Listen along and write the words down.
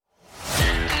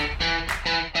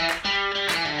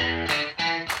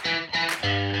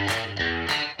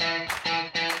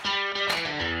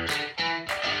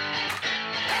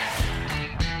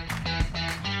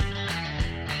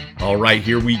All right,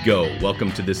 here we go.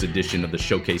 Welcome to this edition of the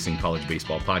Showcasing College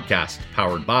Baseball podcast,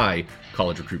 powered by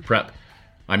College Recruit Prep.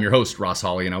 I'm your host, Ross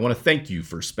Hawley, and I want to thank you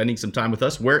for spending some time with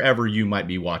us wherever you might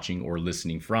be watching or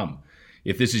listening from.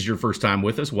 If this is your first time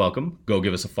with us, welcome. Go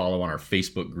give us a follow on our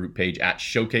Facebook group page at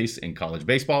Showcase in College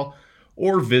Baseball,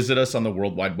 or visit us on the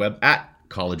World Wide Web at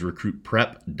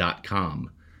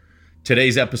collegerecruitprep.com.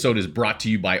 Today's episode is brought to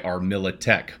you by Armilla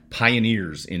Tech,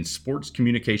 pioneers in sports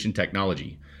communication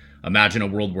technology. Imagine a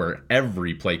world where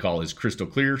every play call is crystal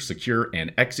clear, secure,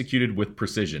 and executed with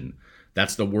precision.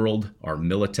 That's the world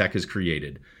Armilla Tech has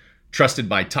created. Trusted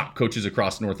by top coaches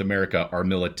across North America,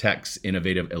 Armilla Tech's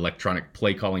innovative electronic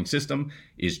play calling system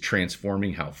is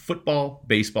transforming how football,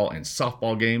 baseball, and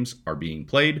softball games are being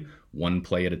played one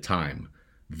play at a time.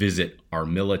 Visit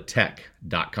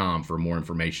armillatech.com for more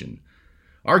information.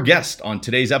 Our guest on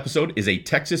today's episode is a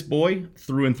Texas boy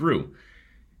through and through.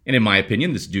 And in my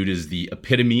opinion, this dude is the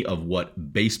epitome of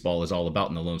what baseball is all about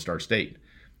in the Lone Star State.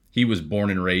 He was born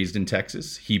and raised in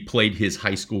Texas. He played his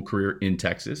high school career in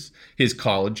Texas, his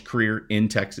college career in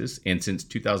Texas, and since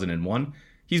 2001,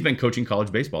 he's been coaching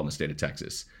college baseball in the state of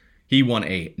Texas. He won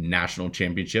a national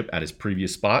championship at his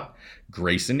previous spot,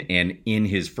 Grayson, and in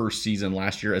his first season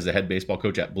last year as the head baseball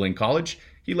coach at Blinn College,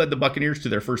 he led the Buccaneers to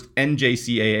their first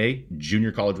NJCAA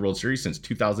Junior College World Series since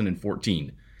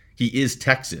 2014. He is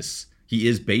Texas. He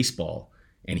is baseball,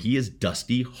 and he is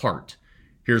Dusty Hart.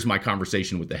 Here's my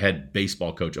conversation with the head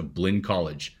baseball coach of Blinn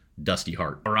College, Dusty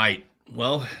Hart. All right.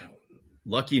 Well,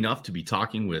 lucky enough to be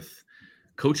talking with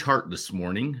Coach Hart this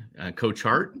morning. Coach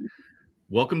Hart,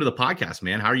 welcome to the podcast,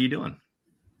 man. How are you doing?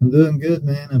 I'm doing good,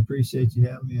 man. I appreciate you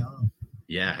having me on.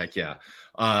 Yeah, heck yeah.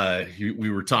 We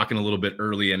were talking a little bit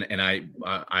early, and I've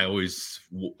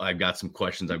got some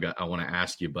questions I want to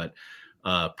ask you, but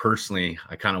personally,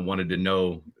 I kind of wanted to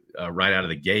know right out of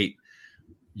the gate.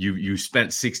 You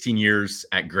spent 16 years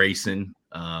at Grayson.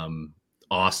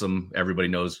 Awesome. Everybody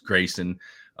knows Grayson.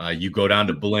 You go down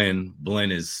to Blinn.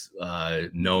 Blinn is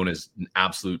known as an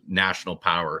absolute national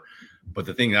power. But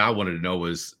the thing that I wanted to know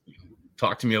was,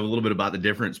 talk to me a little bit about the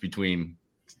difference between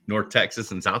North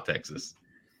Texas and South Texas.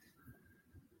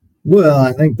 Well,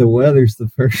 I think the weather's the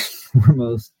first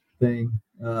foremost thing.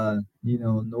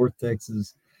 North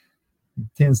Texas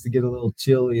tends to get a little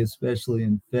chilly, especially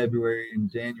in February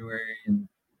and January, and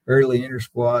early inter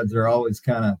squads are always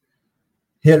kind of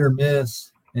hit or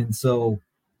miss. And so,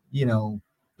 the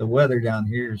weather down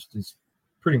here is just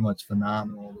pretty much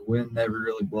phenomenal. The wind never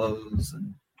really blows,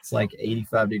 and it's like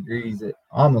 85 degrees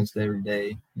almost every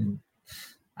day. And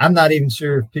I'm not even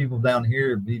sure if people down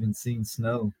here have even seen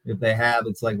snow. If they have,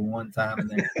 it's like one time in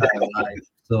their entire life.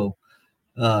 So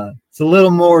it's a little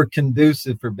more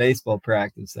conducive for baseball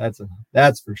practice.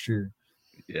 That's for sure.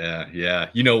 Yeah.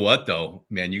 You know what though,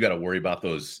 man, you got to worry about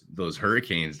those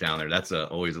hurricanes down there. That's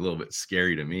always a little bit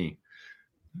scary to me.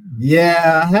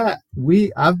 Yeah,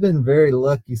 I've been very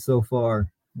lucky so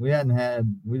far. We didn't have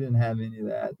any of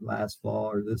that last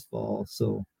fall or this fall.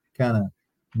 So kind of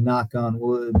knock on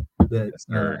wood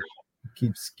that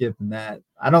keep skipping that.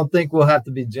 I don't think we'll have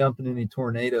to be jumping any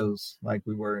tornadoes like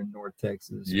we were in North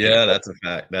Texas. Yeah, that's a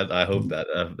fact. That I hope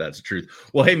that's the truth.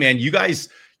 Well, hey man, you guys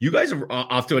are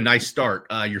off to a nice start.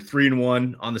 You're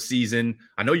 3-1 on the season.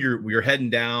 I know we're heading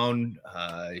down.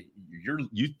 I think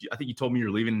you told me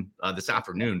you're leaving this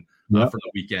afternoon for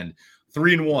the weekend.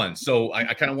 3-1. So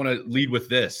I kind of want to lead with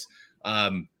this.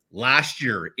 Last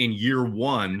year in year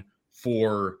one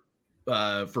for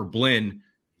Blinn,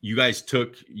 you guys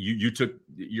took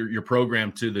your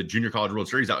program to the Junior College World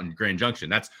Series out in Grand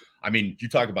Junction. You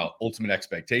talk about ultimate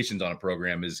expectations on a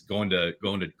program is going to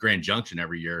Grand Junction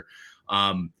every year.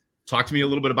 Talk to me a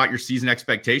little bit about your season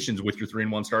expectations with your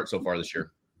 3-1 start so far this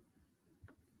year.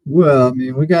 Well,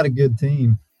 we got a good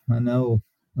team. I know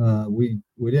we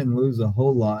didn't lose a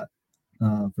whole lot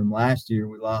from last year.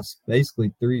 We lost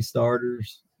basically 3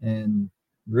 starters and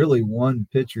really one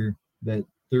pitcher that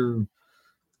threw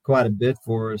quite a bit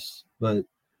for us, but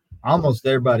almost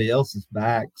everybody else is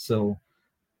back. So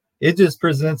it just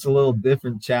presents a little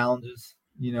different challenges.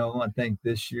 I think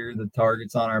this year the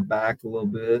target's on our back a little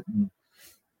bit, and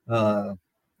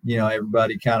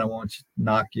everybody kind of wants to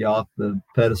knock you off the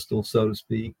pedestal, so to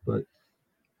speak. But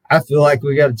I feel like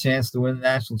we got a chance to win the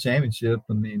national championship.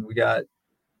 We got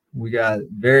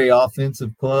very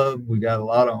offensive club. We got a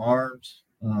lot of arms.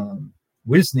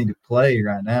 We just need to play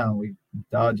right now. We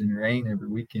dodging rain every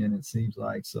weekend, it seems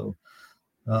like. So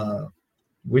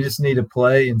we just need to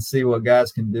play and see what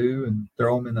guys can do and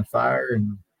throw them in the fire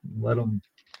and let them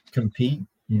compete,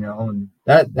 and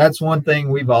that's one thing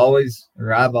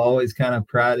I've always kind of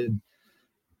prided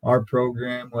our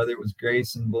program, whether it was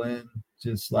Grayson, Blinn,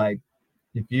 just like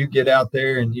if you get out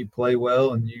there and you play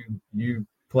well and you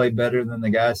play better than the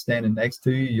guy standing next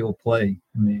to you, you'll play.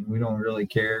 I mean, we don't really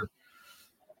care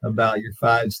about your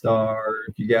 5-star,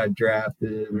 if you got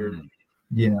drafted, or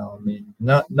I mean,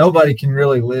 nobody can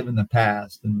really live in the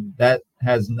past, and that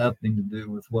has nothing to do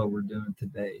with what we're doing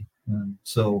today.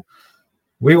 So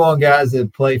we want guys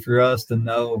that play for us to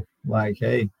know, like,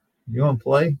 hey, you want to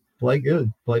play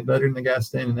good, play better than the guy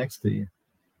standing next to you.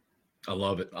 I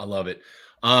love it.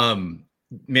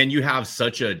 Man, you have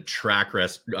such a track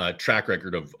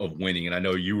record of winning, and I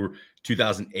know you were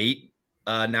 2008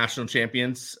 national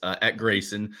champions at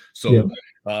Grayson. So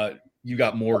you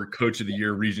got more Coach of the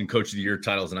Year, Region Coach of the Year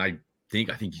titles, and I think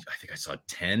I saw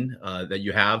 10 that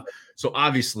you have. So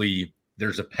obviously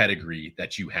there's a pedigree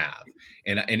that you have,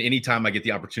 and anytime I get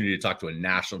the opportunity to talk to a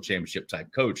national championship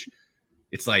type coach,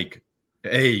 it's like,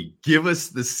 hey, give us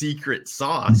the secret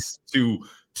sauce to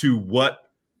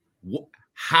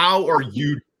how are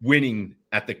you winning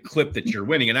at the clip that you're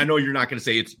winning? And I know you're not going to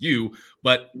say it's you,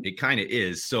 but it kind of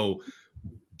is. So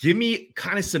give me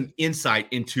kind of some insight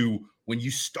into when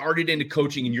you started into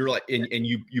coaching and you're like, and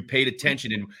you paid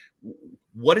attention, and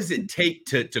what does it take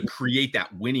to create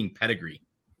that winning pedigree?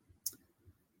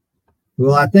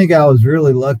 Well, I think I was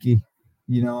really lucky.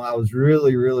 I was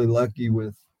really, really lucky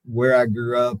with where I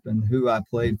grew up and who I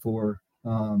played for.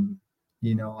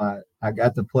 I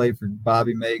got to play for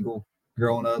Bobby Magel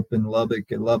growing up in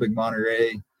Lubbock, at Lubbock,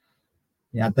 Monterey.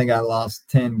 I think I lost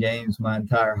 10 games my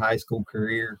entire high school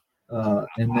career.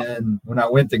 And then when I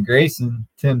went to Grayson,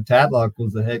 Tim Tadlock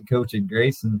was the head coach at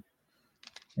Grayson.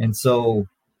 And so,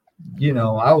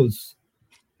 I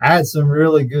had some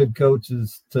really good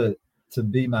coaches to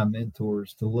be my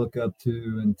mentors, to look up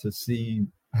to, and to see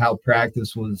how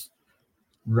practice was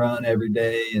run every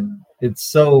day. And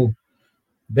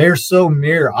they're so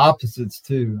mirror opposites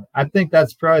too. I think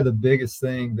that's probably the biggest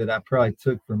thing that I probably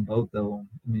took from both of them.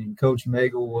 I mean, Coach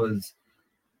Magel was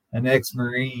an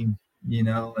ex-Marine,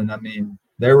 and I mean,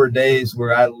 there were days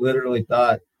where I literally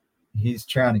thought he's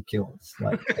trying to kill us.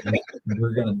 Like,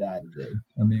 we're going to die today.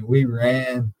 I mean, we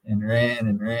ran and ran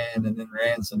and ran and then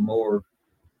ran some more.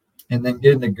 And then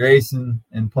getting to Grayson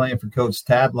and playing for Coach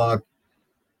Tadlock,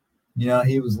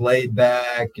 he was laid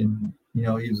back, and he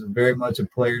was very much a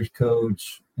player's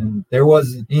coach, and there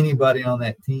wasn't anybody on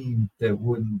that team that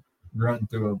wouldn't run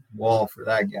through a wall for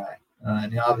that guy.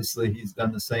 And obviously he's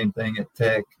done the same thing at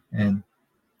Tech. And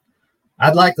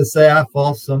I'd like to say I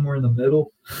fall somewhere in the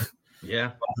middle.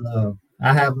 Yeah.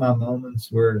 I have my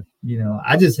moments where,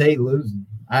 I just hate losing.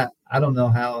 I don't know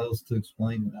how else to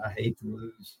explain it. I hate to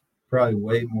lose, probably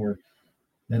way more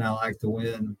than I like to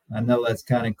win. I know that's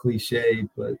kind of cliche,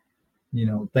 but,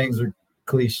 things are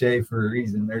cliche for a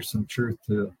reason. There's some truth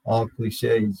to all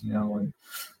cliches, and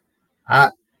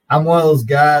I'm one of those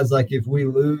guys, like, if we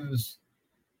lose,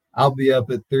 I'll be up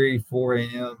at 4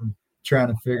 a.m. trying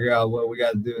to figure out what we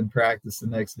got to do in practice the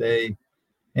next day.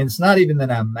 And it's not even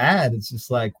that I'm mad. It's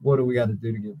just like, what do we got to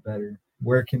do to get better?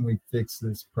 Where can we fix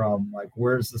this problem? Like,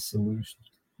 where's the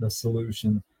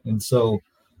solution? And so,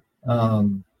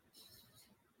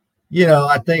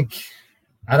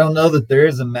 I don't know that there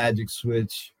is a magic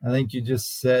switch. I think you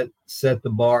just set the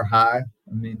bar high.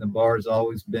 I mean, the bar has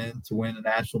always been to win a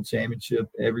national championship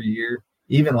every year.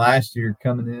 Even last year,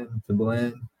 coming in to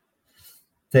Blinn,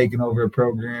 taking over a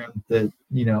program that,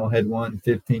 had won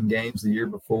 15 games the year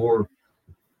before,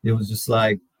 it was just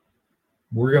like,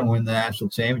 we're going to win the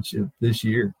national championship this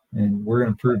year, and we're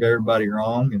going to prove everybody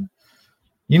wrong. And,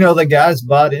 the guys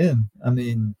bought in. I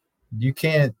mean,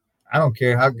 I don't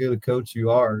care how good a coach you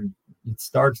are, it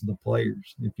starts with the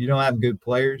players. If you don't have good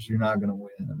players, you're not going to win.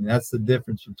 I mean, that's the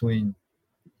difference between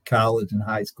college and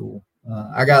high school.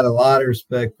 I got a lot of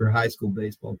respect for high school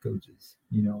baseball coaches.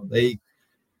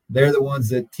 They're the ones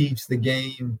that teach the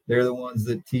game. They're the ones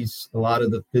that teach a lot of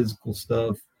the physical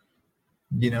stuff.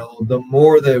 The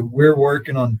more that we're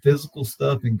working on physical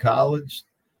stuff in college,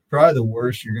 probably the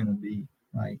worse you're going to be.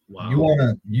 Like, wow.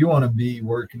 You want to be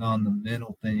working on the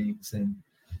mental things and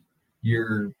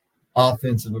your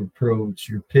offensive approach,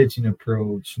 your pitching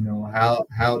approach, how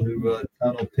to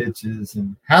tunnel pitches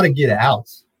and how to get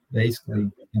outs, basically.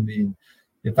 I mean,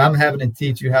 if I'm having to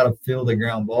teach you how to field a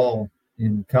ground ball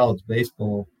in college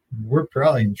baseball, we're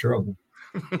probably in trouble.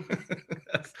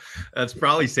 That's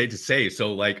probably safe to say.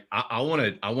 So, like, I want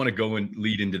to go and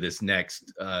lead into this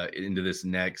next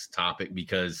topic,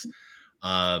 because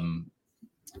I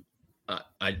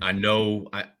know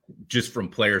just from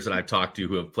players that I've talked to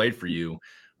who have played for you,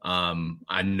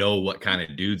 I know what kind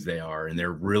of dudes they are, and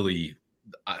they're really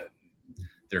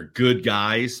they're good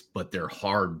guys, but they're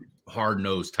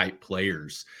hard-nosed type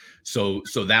players. So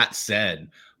that said,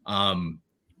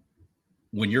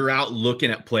 when you're out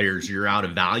looking at players, you're out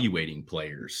evaluating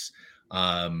players.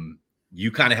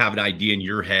 You kind of have an idea in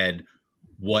your head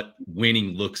what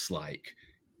winning looks like.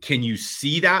 Can you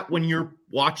see that when you're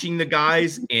watching the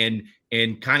guys and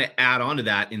kind of add on to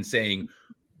that and saying,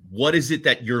 what is it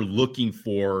that you're looking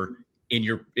for in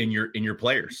your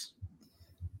players?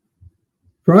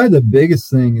 Probably the biggest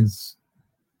thing is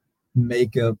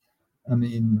makeup. I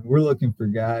mean, we're looking for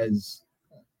guys.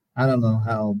 I don't know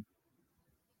how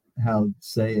to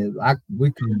say it.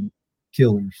 We call them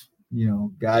killers.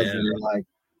 Guys that are like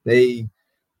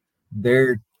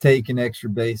they're taking extra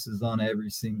bases on every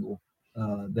single.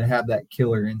 They have that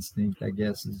killer instinct, I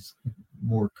guess, is a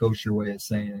more kosher way of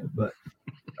saying it. But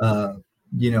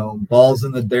balls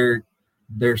in the dirt,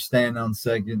 they're standing on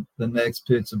second. The next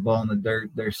pitch, a ball in the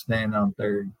dirt, they're standing on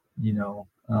third.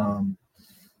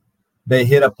 They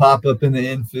hit a pop up in the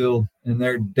infield and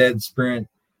they're dead sprint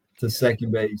to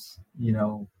second base.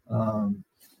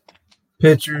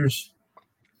 Pitchers,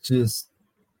 just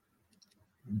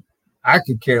I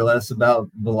could care less about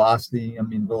velocity. I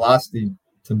mean, velocity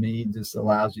to me just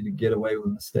allows you to get away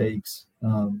with mistakes.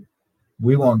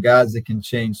 We want guys that can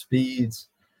change speeds.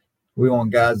 We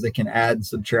want guys that can add and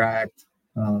subtract.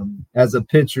 As a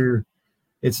pitcher,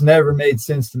 it's never made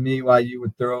sense to me why you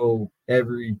would throw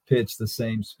every pitch the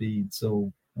same speed.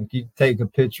 So like you take a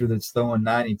pitcher that's throwing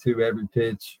 92 every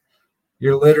pitch,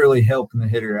 you're literally helping the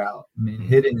hitter out. I mean,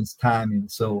 hitting is timing.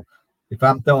 So if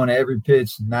I'm throwing every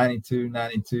pitch 92,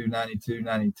 92, 92,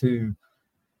 92,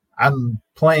 I'm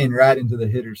playing right into the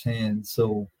hitter's hands.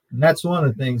 So and that's one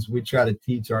of the things we try to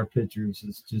teach our pitchers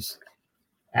is just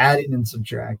adding and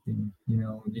subtracting.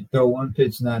 You throw one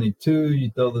pitch 92,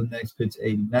 you throw the next pitch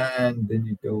 89, then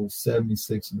you go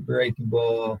 76 in the breaking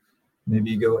ball,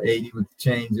 maybe you go 80 with the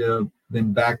changeup,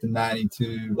 then back to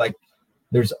 92. Like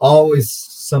there's always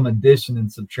some addition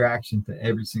and subtraction to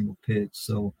every single pitch.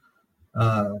 So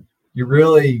you're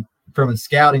really, from a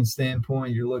scouting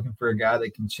standpoint, you're looking for a guy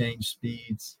that can change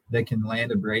speeds, that can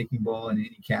land a breaking ball in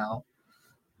any count.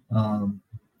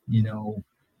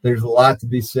 There's a lot to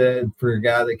be said for a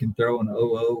guy that can throw an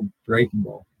 0-0 breaking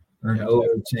ball or an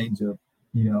 0-0 changeup.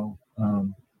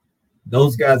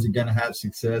 Those guys are going to have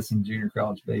success in junior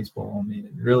college baseball. I mean,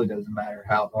 it really doesn't matter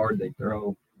how hard they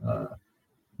throw.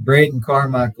 Braden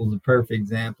Carmichael is a perfect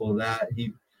example of that.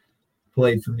 He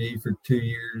played for me for 2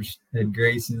 years at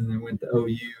Grayson and then went to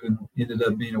OU and ended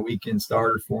up being a weekend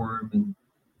starter for him. And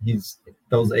he's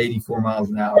those 84 miles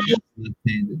an hour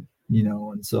left-handed,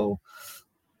 and so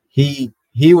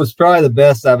he was probably the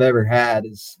best I've ever had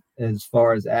as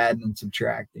far as adding and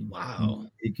subtracting. Wow.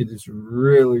 He could just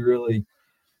really, really,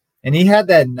 and he had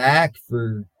that knack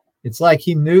for, it's like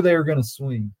he knew they were going to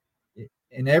swing.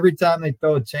 And every time they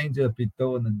throw a changeup, he'd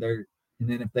throw it in the dirt. And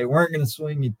then if they weren't going to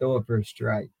swing, he'd throw it for a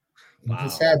strike. He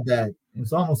just had that.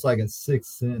 It's almost like a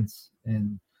sixth sense.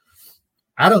 And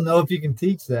I don't know if you can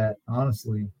teach that,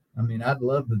 honestly. I mean, I'd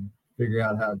love to figure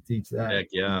out how to teach that. Heck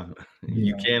yeah.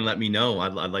 You can let me know.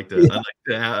 I'd like to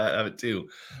have it too.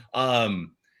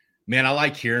 Man, I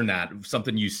like hearing that.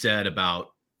 Something you said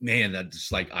about, man,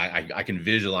 that's like I can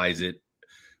visualize it.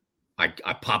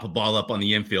 I pop a ball up on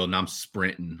the infield and I'm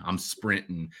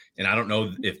sprinting. And I don't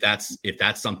know if that's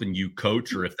something you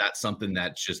coach or if that's something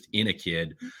that's just in a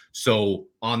kid. So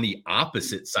on the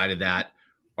opposite side of that,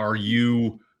 are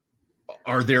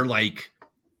there like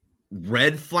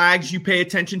red flags you pay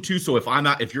attention to? So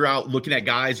if you're out looking at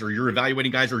guys or you're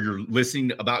evaluating guys or you're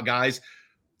listening about guys,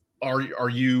 are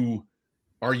you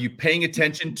paying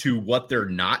attention to what they're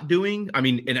not doing? I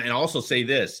mean, and also say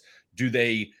this, do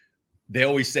they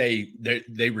always say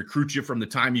they recruit you from the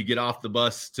time you get off the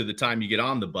bus to the time you get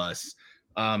on the bus.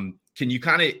 Can you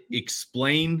kind of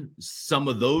explain some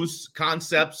of those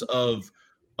concepts of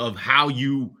how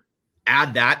you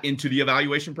add that into the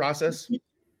evaluation process?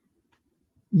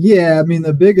 Yeah, I mean,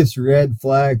 the biggest red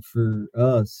flag for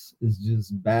us is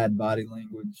just bad body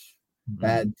language,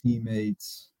 bad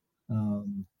teammates.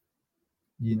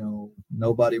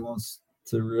 Nobody wants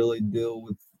to really deal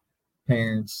with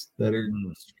parents that are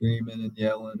screaming and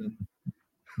yelling and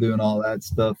doing all that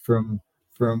stuff from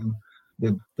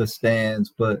the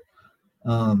stands. But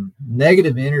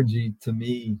negative energy to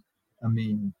me, I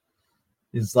mean,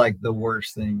 is like the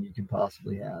worst thing you could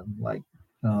possibly have. Like,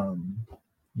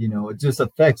 it just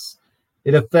affects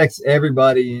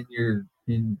everybody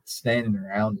in standing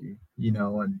around you,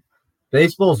 and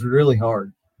baseball's really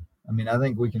hard. I mean, I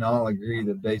think we can all agree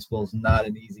that baseball's not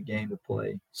an easy game to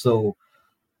play. So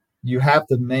you have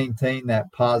to maintain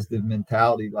that positive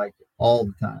mentality like all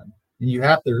the time. And you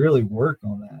have to really work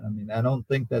on that. I mean, I don't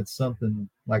think that's something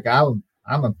like I'm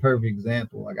a perfect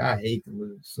example. Like I hate to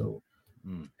lose. So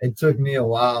It took me a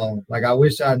while. Like, I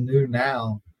wish I knew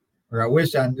now, or I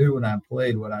wish I knew when I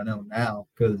played what I know now,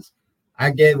 because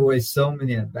I gave away so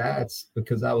many at-bats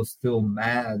because I was still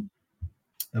mad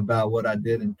about what I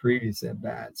did in previous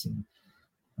at-bats.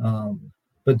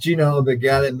 But, the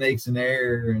guy that makes an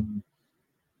error and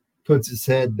puts his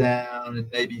head down and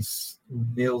maybe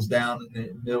kneels down in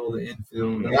the middle of the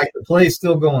infield, like, the play's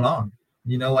still going on.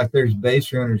 Like, there's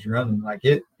base runners running. Like,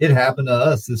 it happened to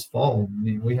us this fall. I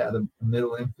mean, we had a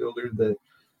middle infielder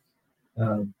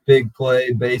that big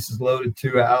play, bases loaded,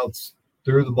 2 outs,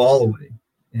 threw the ball away.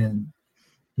 And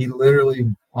he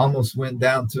literally almost went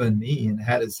down to a knee and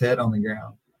had his head on the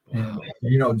ground. Wow.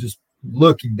 And, just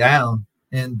looking down.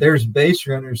 And there's base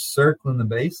runners circling the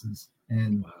bases.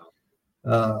 And,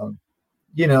 so,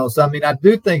 I mean, I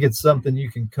do think it's something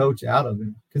you can coach out of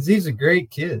him, because he's a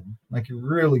great kid, like a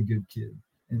really good kid.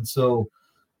 And so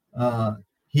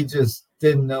he just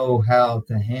didn't know how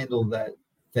to handle that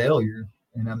failure.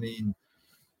 And, I mean,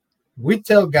 we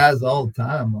tell guys all the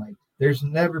time, like, there's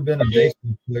never been a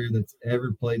baseball player that's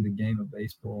ever played the game of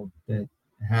baseball that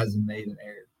hasn't made an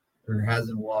error or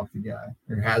hasn't walked a guy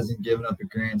or hasn't given up a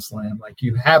grand slam. Like,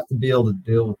 you have to be able to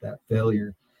deal with that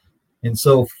failure. And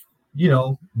so,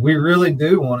 we really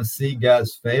do want to see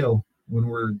guys fail when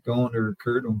we're going to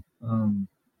recruit them.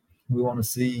 We want to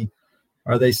see,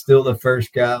 are they still the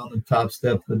first guy on the top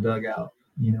step of the dugout?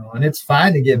 And it's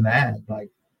fine to get mad. Like,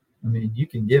 I mean, you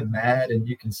can get mad and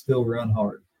you can still run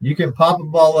hard. You can pop a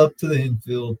ball up to the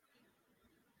infield,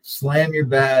 slam your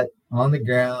bat on the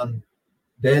ground,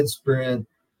 dead sprint,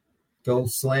 go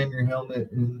slam your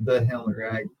helmet in the helmet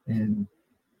rack, and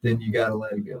then you got to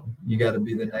let it go. You got to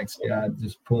be the next guy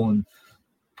just pulling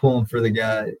for the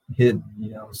guy hitting,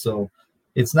 So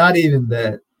it's not even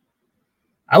that.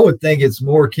 I would think it's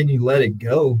more, can you let it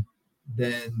go,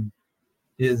 than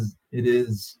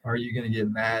are you going to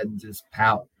get mad and just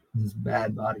pout, just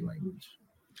bad body language.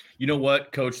 You know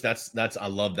what, Coach? That's I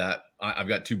love that. I've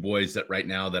got 2 boys that right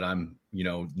now that I'm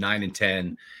 9 and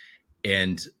 10,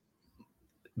 and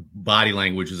body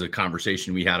language is a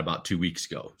conversation we had about 2 weeks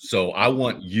ago. So I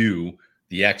want you,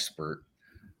 the expert,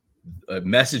 a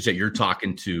message that you're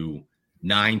talking to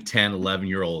 9, 10,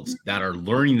 11-year-olds that are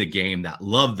learning the game, that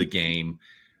love the game.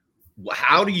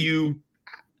 How do you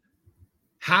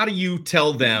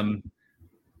tell them,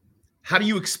 how do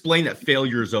you explain that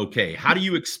failure is okay? How do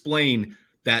you explain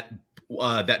that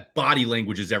that body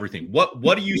language is everything?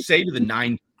 What do you say to the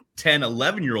 9, 10,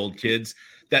 11-year-old kids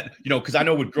that, because I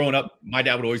know with growing up, my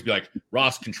dad would always be like,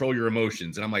 Ross, control your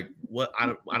emotions. And I'm like, what? I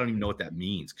don't even know what that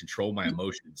means. Control my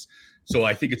emotions. So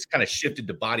I think it's kind of shifted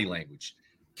to body language.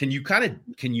 Can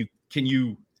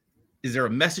you, is there a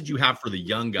message you have for the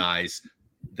young guys,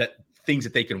 that things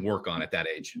that they can work on at that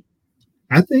age?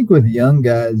 I think with young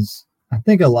guys, I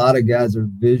think a lot of guys are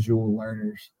visual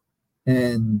learners,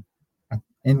 and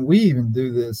we even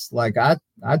do this. Like, I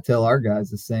tell our guys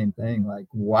the same thing. Like,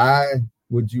 why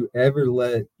would you ever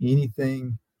let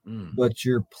anything but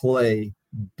your play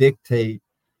dictate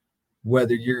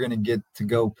whether you're going to get to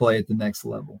go play at the next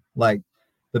level? Like,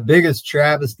 the biggest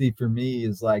travesty for me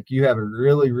is, like, you have a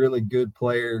really, really good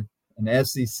player, an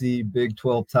SEC Big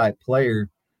 12 type player,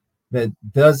 that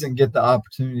doesn't get the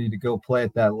opportunity to go play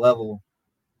at that level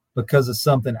because of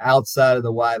something outside of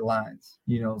the white lines,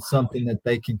 something that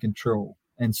they can control.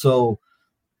 And so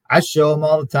I show them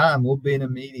all the time. We'll be in a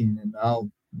meeting and I'll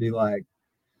be like,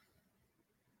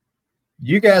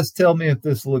 you guys tell me if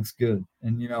this looks good.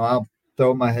 And, I'll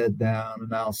throw my head down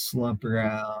and I'll slump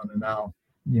around and I'll,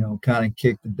 kind of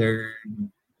kick the dirt,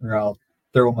 or I'll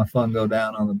throw my fungo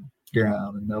down on the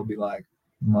ground, and they'll be like,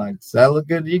 I'm like, does that look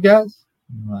good to you guys?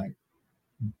 I'm like,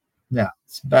 yeah,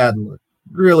 it's a bad look,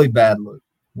 really bad look.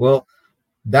 Well,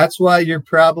 that's why you're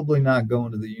probably not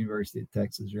going to the University of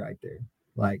Texas right there.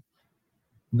 Like,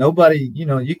 nobody,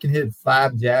 you can hit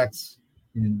 5 jacks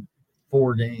in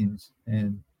 4 games,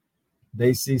 and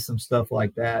they see some stuff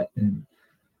like that. And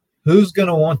who's going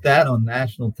to want that on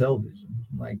national television?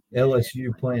 Like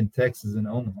LSU playing Texas and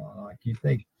Omaha. Like, you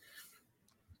think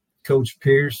Coach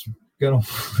Pierce going to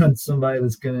want somebody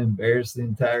that's going to embarrass the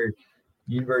entire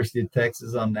University of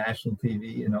Texas on national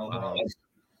TV in Omaha?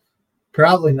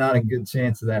 Probably not a good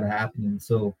chance of that happening.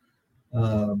 So,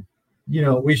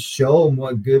 we show them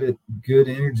what good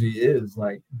energy is.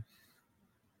 Like,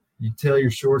 you tell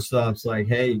your shortstops, like,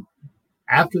 hey,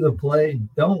 after the play,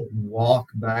 don't walk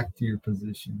back to your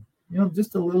position.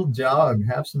 Just a little jog,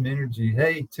 have some energy.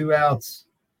 Hey, 2 outs,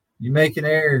 you make an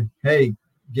error. Hey,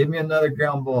 give me another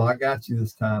ground ball. I got you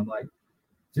this time. Like,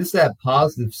 just that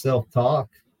positive self-talk,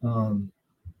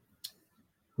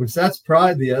 which that's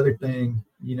probably the other thing,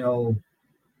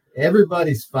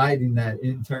 everybody's fighting that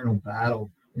internal battle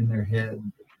in their head.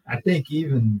 I think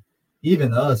even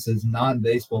us as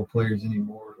non-baseball players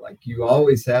anymore, like you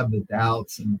always have the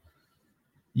doubts, and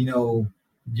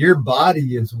your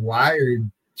body is wired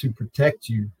to protect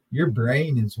you. Your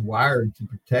brain is wired to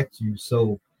protect you.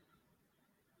 So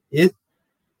it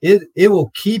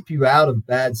will keep you out of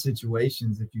bad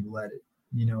situations if you let it,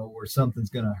 where something's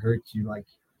going to hurt you. Like,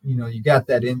 you got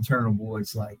that internal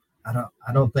voice, like, I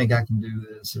don't think I can do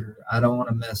this, or I don't want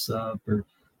to mess up, or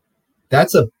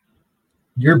that's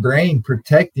your brain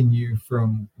protecting you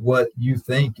from what you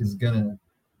think is going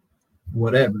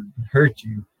to hurt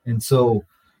you. And so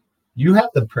you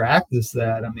have to practice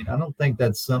that. I mean, I don't think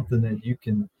that's something that you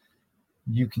can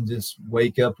just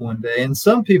wake up one day. And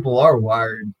some people are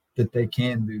wired that they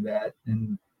can do that.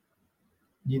 And,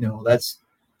 that's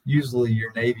usually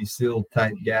your Navy SEAL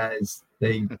type guys.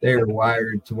 They're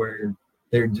wired to where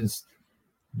they're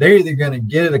either going to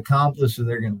get it accomplished or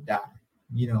they're going to die.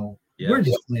 We're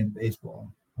just playing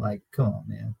baseball. Like, come on,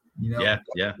 man. Yeah.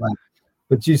 Like,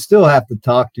 but you still have to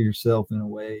talk to yourself in a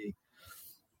way.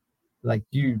 Like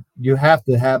you have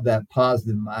to have that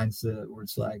positive mindset where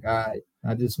it's like, all right,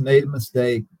 I just made a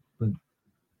mistake, but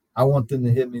I want them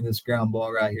to hit me this ground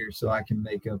ball right here so I can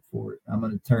make up for it. I'm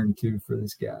going to turn 2 for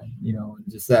this guy, and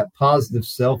just that positive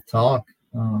self-talk.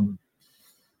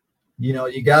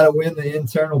 You got to win the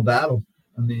internal battle.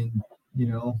 I mean,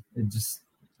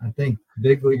 I think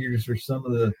big leaguers are some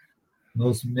of the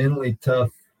most mentally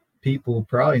tough people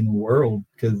probably in the world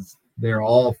because they're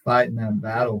all fighting that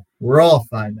battle. We're all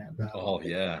fighting that battle. Oh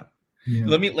yeah.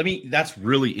 Let me, that's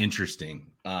really interesting.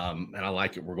 And I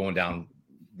like it. We're going down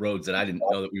roads that I didn't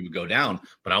know that we would go down,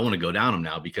 but I want to go down them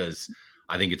now because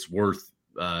I think it's worth,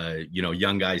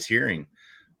 young guys hearing.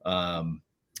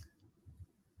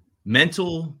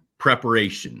 Mental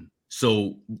preparation.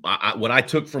 So what I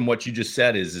took from what you just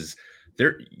said is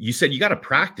there, you said you got to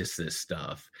practice this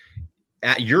stuff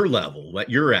at your level,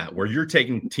 that you're at, where you're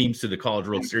taking teams to the College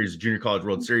World Series, Junior College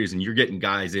World Series, and you're getting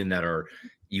guys in that are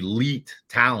elite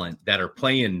talent that are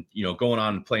playing, going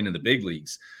on and playing in the big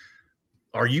leagues.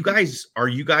 Are you guys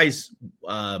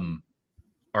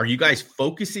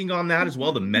focusing on that as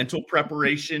well? The mental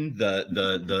preparation,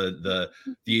 the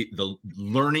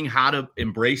learning how to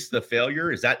embrace the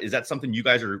failure. Is that something you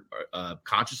guys are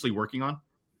consciously working on?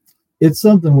 It's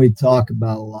something we talk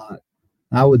about a lot.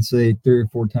 I would say 3 or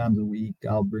 4 times a week,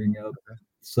 I'll bring up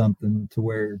something to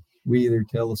where we either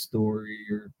tell a story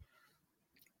or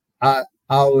I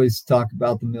always talk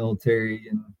about the military,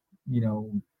 and,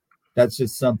 that's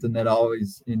just something that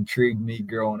always intrigued me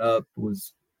growing up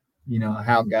was,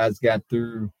 how guys got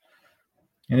through.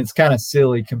 And it's kind of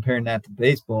silly comparing that to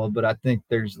baseball, but I think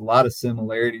there's a lot of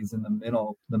similarities in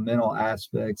the mental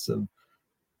aspects of,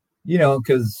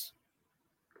 because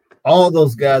all of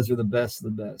those guys are the best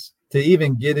of the best. To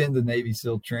even get into Navy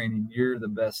SEAL training, you're the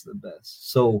best of the best.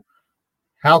 So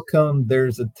how come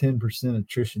there's a 10%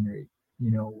 attrition rate,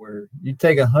 where you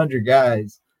take 100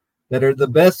 guys that are the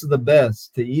best of the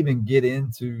best to even get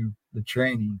into the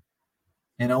training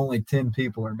and only 10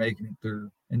 people are making it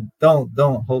through? And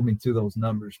don't hold me to those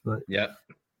numbers, but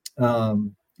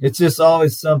it's just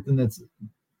always something that's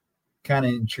kind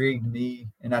of intrigued me.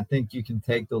 And I think you can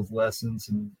take those lessons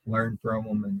and learn from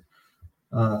them. And,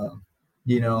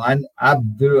 I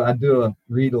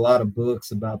read a lot of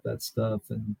books about that stuff.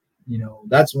 And,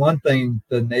 that's one thing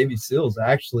the Navy SEALs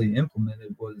actually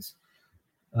implemented was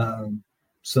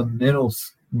some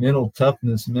mental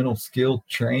toughness, mental skill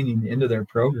training into their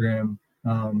program.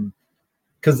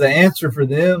 Because the answer for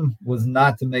them was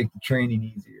not to make the training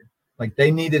easier. Like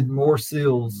they needed more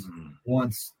SEALs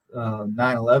once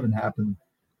 9/11 happened,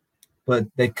 but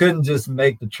they couldn't just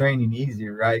make the training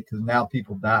easier, right? Because now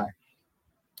people die.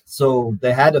 So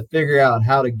they had to figure out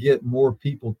how to get more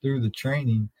people through the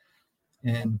training.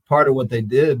 And part of what they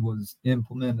did was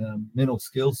implement a mental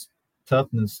skills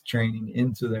toughness training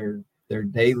into their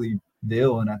daily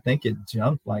deal. And I think it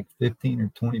jumped like 15 or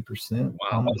 20%,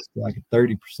 almost like a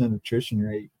 30% attrition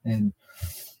rate. And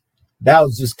that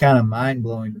was just kind of mind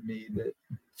blowing to me, that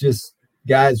just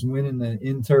guys winning the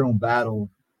internal battle,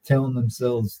 telling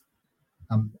themselves,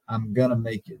 I'm going to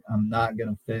make it. I'm not going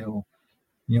to fail.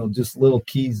 Just little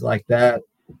keys like that.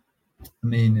 I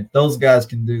mean, if those guys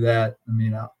can do that, I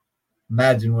mean,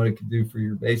 imagine what it could do for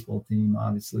your baseball team.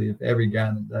 Obviously, if every guy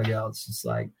in the dugout's just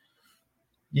like,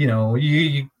 you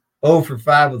 0 for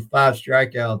 5 with 5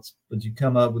 strikeouts, but you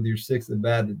come up with your 6th at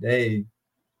bat today.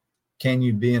 Can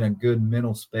you be in a good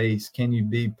mental space? Can you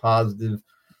be positive?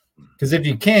 Because if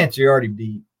you can't, you're already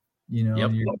beat.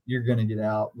 You're going to get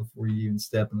out before you even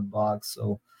step in the box.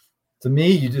 So to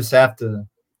me, you just have to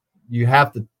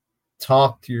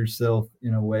talk to yourself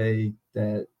in a way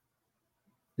that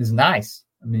is nice.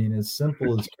 I mean, as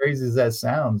simple, as crazy as that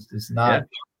sounds, it's not,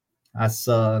 I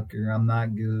suck or I'm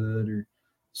not good. Or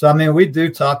so, I mean, we do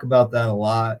talk about that a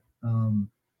lot.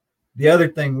 The other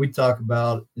thing we talk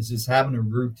about is just having a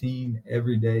routine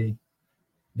every day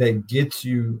that gets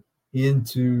you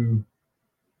into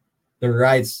the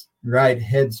right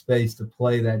headspace to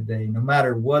play that day, no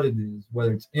matter what it is,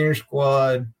 whether it's inter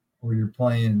squad or you're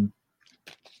playing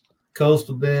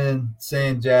Coastal Bend,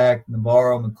 San Jack,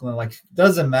 Navarro, McLean. Like, it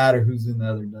doesn't matter who's in the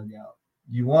other dugout.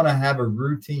 You want to have a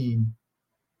routine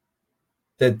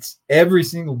that's every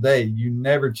single day. You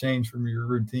never change from your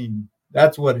routine.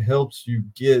 That's what helps you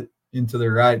get into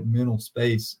the right mental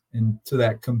space and to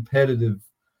that competitive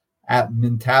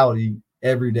mentality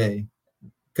every day.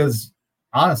 Because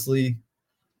honestly,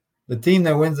 the team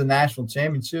that wins the national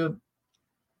championship,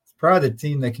 it's probably the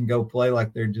team that can go play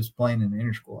like they're just playing an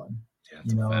inter squad.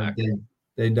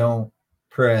 They don't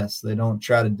press. They don't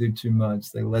try to do too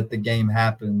much. They let the game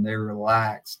happen. They're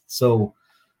relaxed. So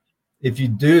if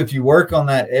you work on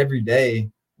that every day,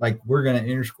 like we're going to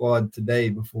inter squad today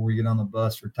before we get on the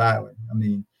bus for Tyler. I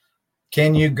mean,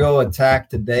 can you go attack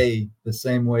today the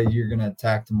same way you're going to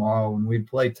attack tomorrow when we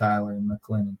play Tyler and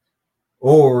McLennan?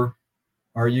 Or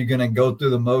are you going to go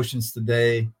through the motions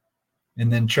today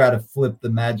and then try to flip the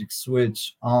magic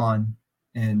switch on?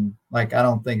 And like, I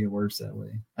don't think it works that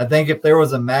way. I think if there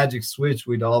was a magic switch,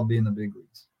 we'd all be in the big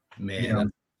leagues. Man,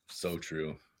 that's so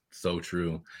true. So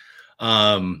true.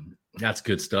 That's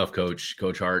good stuff, Coach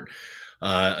Hart.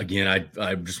 Again,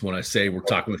 I just want to say we're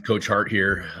talking with Coach Hart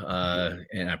here,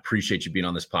 and I appreciate you being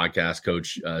on this podcast,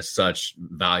 Coach. Such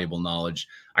valuable knowledge.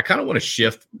 I kind of want to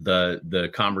shift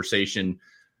the conversation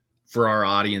for our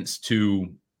audience to,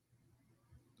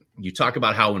 you talk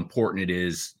about how important it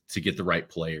is to get the right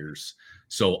players.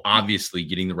 So obviously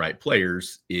getting the right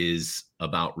players is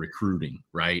about recruiting,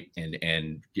 right?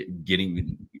 And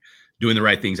doing the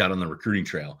right things out on the recruiting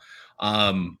trail.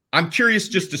 I'm curious,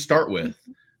 just to start with,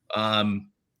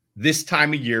 this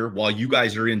time of year, while you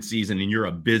guys are in season and you're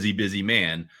a busy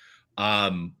man,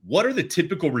 what are the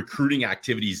typical recruiting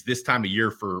activities this time of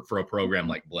year for a program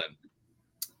like Blinn?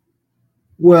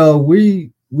 Well,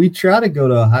 we try to go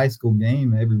to a high school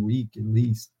game every week, at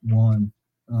least one.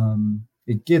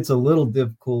 It gets a little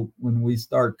difficult when we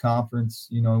start conference.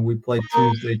 We play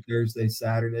Tuesday, Thursday,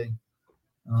 Saturday.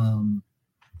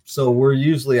 So we're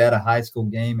usually at a high school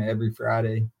game every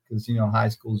Friday because, high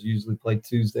schools usually play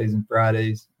Tuesdays and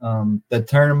Fridays. The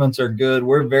tournaments are good.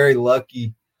 We're very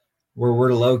lucky where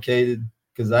we're located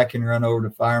because I can run over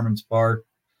to Fireman's Park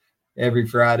every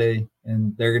Friday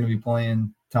and they're going to be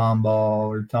playing Tomball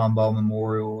or Tomball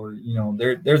Memorial, or,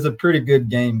 there's a pretty good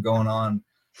game going on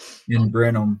in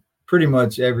Brenham pretty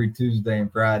much every Tuesday and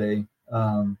Friday.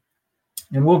 And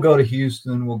we'll go to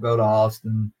Houston, we'll go to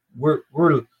Austin. We're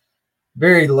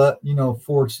very,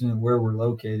 fortunate where we're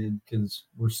located because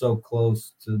we're so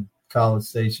close to College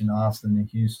Station, Austin, and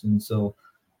Houston. So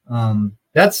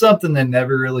that's something that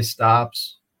never really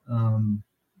stops.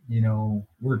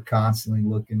 We're constantly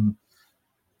looking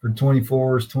for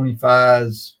 24s,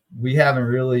 25s. We haven't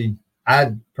really,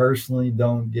 I personally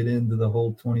don't get into the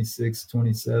whole 26,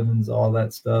 27s, all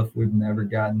that stuff. We've never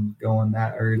gotten going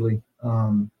that early.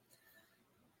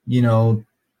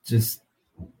 Just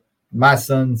my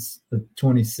son's a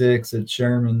 26 at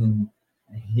Sherman,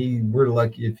 and we're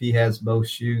lucky if he has both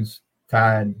shoes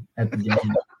tied at the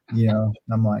game.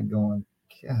 I'm like going,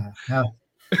 God, how?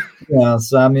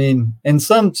 So I mean, and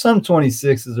some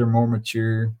 26s are more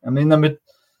mature. I mean, the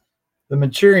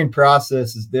maturing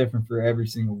process is different for every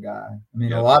single guy. I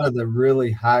mean, A lot of the really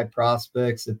high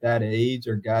prospects at that age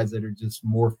are guys that are just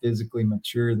more physically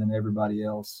mature than everybody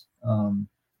else.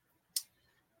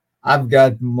 I've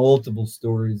got multiple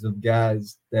stories of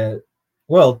guys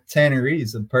Tanner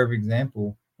Reed's a perfect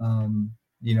example.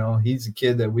 He's a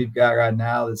kid that we've got right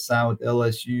now that's signed with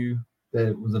LSU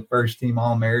that was a first-team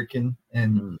All-American,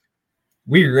 and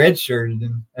we redshirted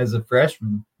him as a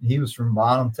freshman. He was from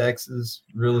Bonham, Texas,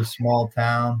 really small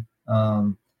town.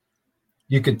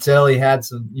 You could tell he had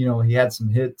some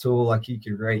hit tool, like he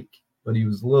could rake, but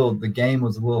the game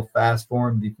was a little fast for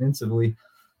him defensively.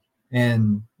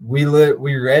 And we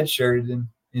redshirted him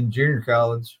in junior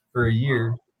college for a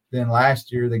year. Then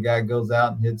last year, the guy goes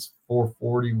out and hits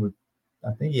 440 with,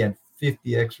 I think he had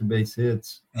 50 extra base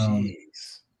hits,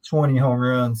 20 home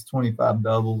runs, 25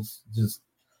 doubles, just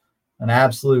an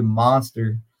absolute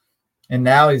monster. And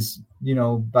now he's,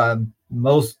 by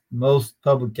most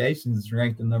publications, is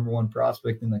ranked the number one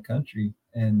prospect in the country.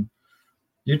 And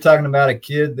you're talking about a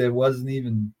kid that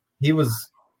he was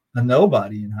a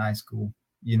nobody in high school.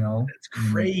 you know. It's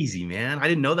crazy, man. I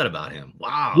didn't know that about him.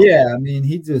 Wow. Yeah, I mean,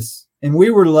 and we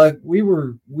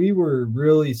were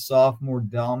really sophomore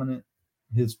dominant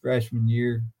his freshman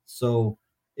year, so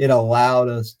it allowed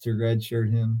us to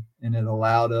redshirt him, and it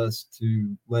allowed us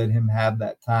to let him have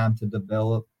that time to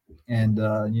develop. And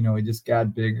he just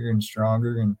got bigger and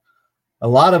stronger, and a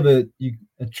lot of it you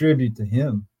attribute to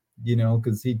him,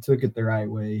 because he took it the right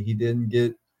way. He didn't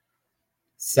get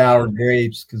sour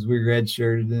grapes because we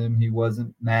redshirted him. He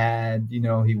wasn't mad.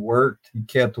 He worked. He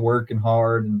kept working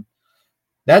hard, and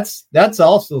that's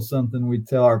also something we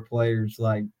tell our players.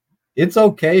 Like, it's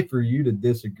okay for you to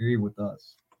disagree with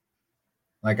us.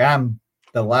 Like, I'm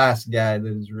the last guy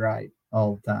that is right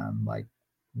all the time. Like,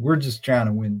 we're just trying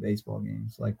to win baseball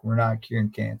games. Like, we're not curing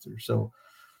cancer. So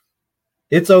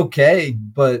it's okay,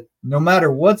 but no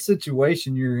matter what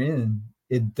situation you're in,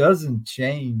 it doesn't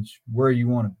change where you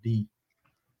want to be.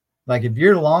 Like, if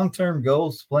your long-term goal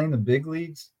is playing the big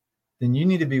leagues, then you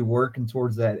need to be working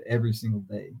towards that every single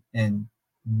day. And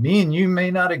me and you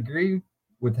may not agree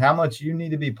with how much you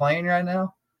need to be playing right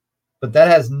now, but that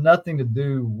has nothing to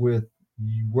do with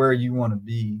where you want to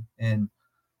be. And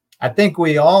I think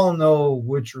we all know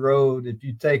which road, if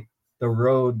you take the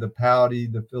road, the pouty,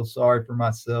 the feel sorry for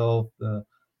myself, the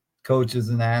coach is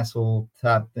an asshole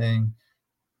type thing,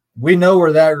 we know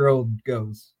where that road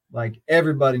goes. Like,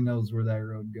 everybody knows where that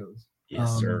road goes.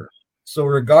 Yes, sir. So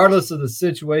regardless of the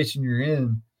situation you're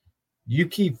in, you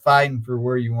keep fighting for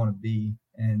where you want to be.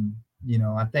 And,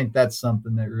 I think that's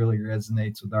something that really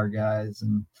resonates with our guys.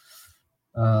 And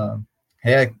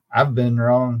heck, I've been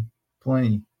wrong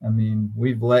plenty. I mean,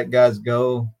 we've let guys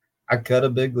go. I cut a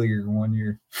big leaguer one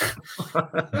year.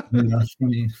 Who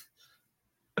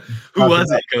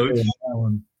was it, Coach?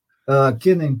 A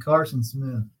kid named Carson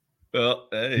Smith. Well,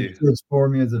 hey. He switched for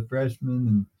me as a freshman,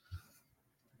 and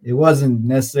it wasn't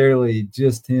necessarily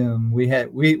just him. We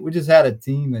just had a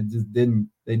team that just didn't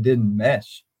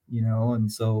mesh,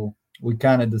 and so we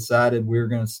kind of decided we were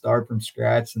going to start from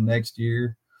scratch the next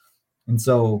year. And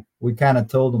so we kind of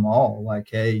told them all, like,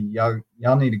 hey,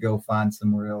 y'all need to go find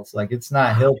somewhere else. Like, it's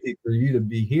not healthy for you to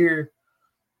be here.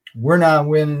 We're not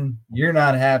winning. You're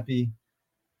not happy.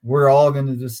 We're all going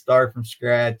to just start from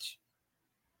scratch.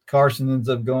 Carson ends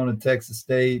up going to Texas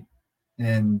State,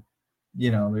 and,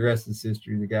 the rest is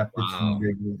history. The guy pitched in the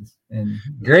big leagues. And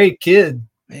great kid.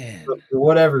 Man. But for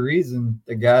whatever reason,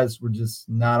 the guys were just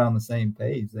not on the same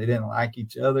page. They didn't like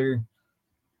each other.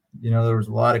 There was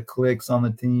a lot of cliques on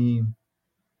the team.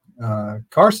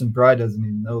 Carson probably doesn't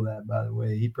even know that, by the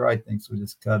way. He probably thinks we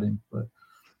just cut him, but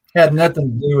it had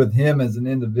nothing to do with him as an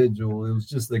individual. It was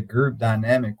just the group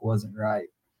dynamic wasn't right.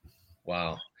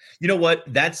 Wow. You know what?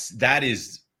 That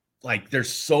is like,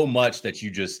 there's so much that you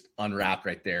just unwrapped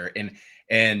right there.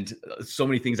 And so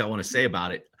many things I want to say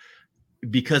about it,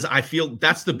 because I feel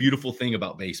that's the beautiful thing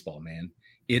about baseball, man.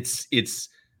 It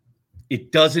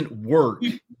doesn't work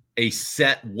a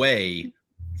set way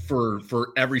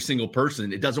for every single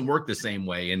person. It doesn't work the same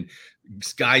way. And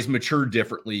guys mature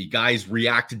differently. Guys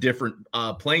react to different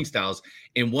playing styles.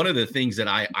 And one of the things that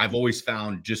I've always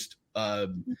found just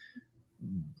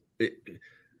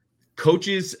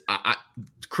coaches,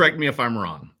 correct me if I'm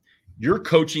wrong, you're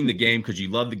coaching the game because you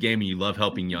love the game and you love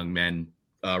helping young men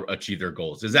achieve their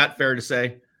goals. Is that fair to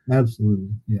say? Absolutely.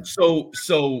 Yeah.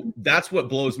 So that's what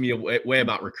blows me away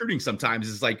about recruiting sometimes,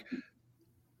 is like,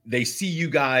 they see you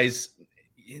guys,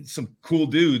 some cool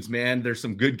dudes, man. There's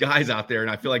some good guys out there.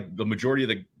 And I feel like the majority of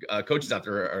the coaches out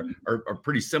there are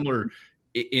pretty similar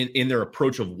in their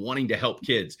approach of wanting to help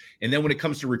kids. And then when it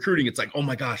comes to recruiting, it's like, oh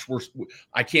my gosh,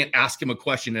 I can't ask him a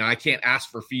question and I can't ask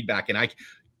for feedback. And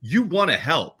you want to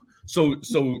help. So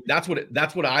that's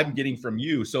what I'm getting from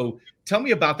you. So tell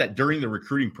me about that during the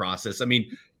recruiting process. I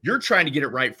mean, you're trying to get it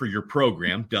right for your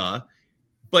program,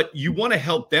 but you want to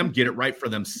help them get it right for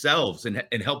themselves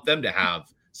and help them to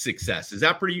have success. Is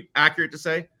that pretty accurate to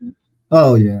say?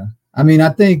 Oh yeah. I mean, I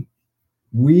think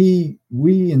we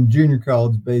in junior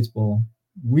college baseball,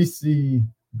 we see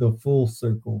the full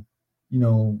circle.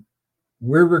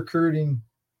 We're recruiting,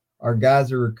 our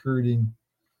guys are recruiting.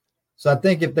 So I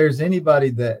think if there's anybody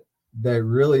that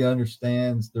really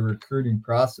understands the recruiting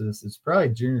process, it's probably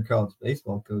junior college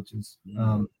baseball coaches.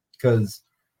 Because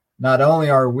not only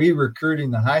are we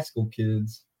recruiting the high school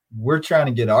kids, we're trying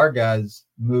to get our guys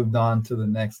moved on to the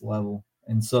next level.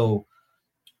 And so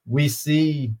we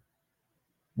see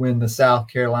when the South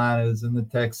Carolinas and the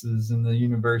Texas and the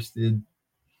University of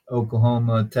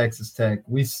Oklahoma, Texas Tech,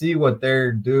 we see what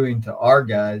they're doing to our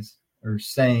guys, or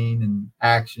saying, and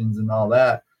actions and all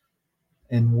that.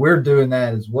 And we're doing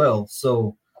that as well.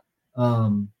 So,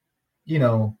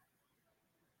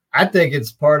 I think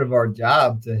it's part of our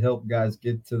job to help guys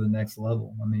get to the next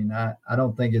level. I mean, I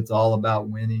don't think it's all about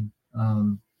winning.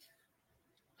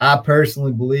 I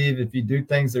personally believe if you do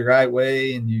things the right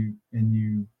way and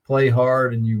you play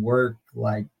hard and you work,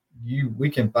 like we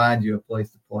can find you a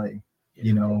place to play. Yeah.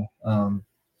 You know,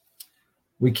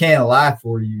 we can't lie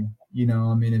for you. You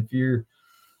know, I mean, if you're,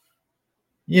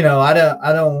 you know, I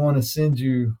don't want to send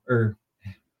you, or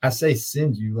I say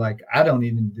send you, like I don't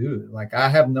even do it. Like I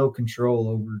have no control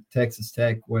over Texas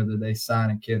Tech, whether they sign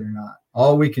a kid or not.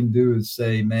 All we can do is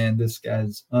say, man, this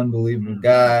guy's unbelievable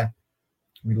guy.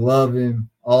 We love him,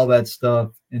 all that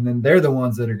stuff. And then they're the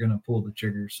ones that are going to pull the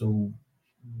trigger. So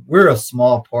we're a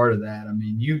small part of that. I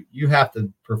mean, you have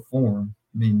to perform.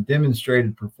 I mean,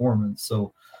 demonstrated performance.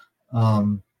 So,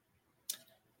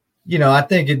 you know, I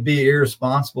think it'd be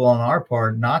irresponsible on our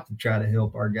part not to try to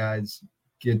help our guys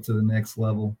get to the next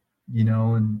level, you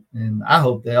know, and I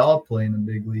hope they all play in the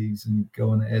big leagues and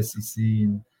go in the SEC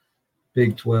and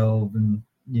Big 12. And,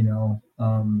 you know,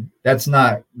 that's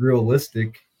not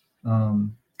realistic.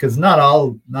 Because not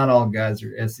all guys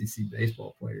are SEC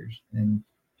baseball players, and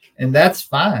that's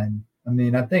fine. I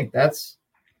mean, I think that's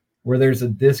where there's a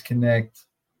disconnect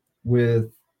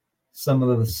with some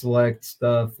of the select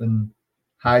stuff and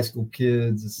high school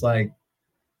kids. It's like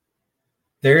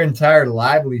their entire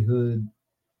livelihood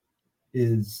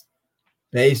is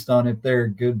based on if they're a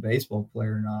good baseball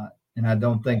player or not. And I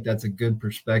don't think that's a good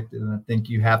perspective. I think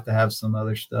you have to have some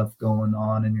other stuff going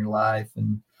on in your life.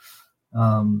 And,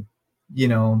 you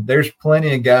know, there's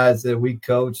plenty of guys that we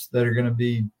coach that are going to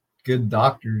be good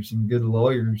doctors and good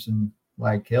lawyers, and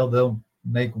like, hell, they'll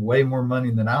make way more money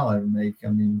than I'll ever make. I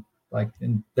mean, like,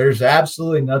 and there's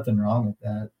absolutely nothing wrong with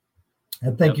that.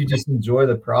 I think you just enjoy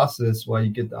the process while you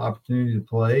get the opportunity to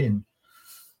play. And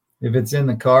if it's in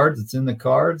the cards, it's in the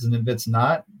cards. And if it's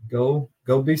not, go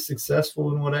be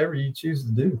successful in whatever you choose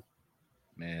to do.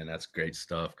 Man, that's great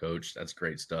stuff, Coach. That's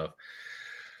great stuff.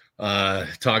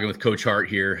 Talking with Coach Hart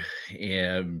here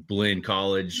and Blinn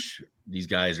College. These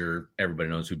guys everybody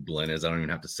knows who Blinn is. I don't even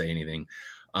have to say anything.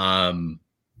 A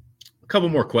couple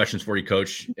more questions for you,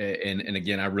 Coach. And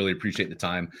again, I really appreciate the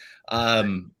time.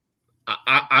 I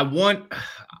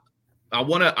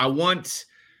want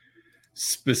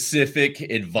specific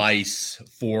advice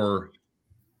for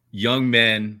young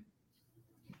men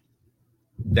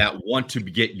that want to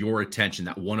get your attention,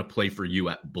 that want to play for you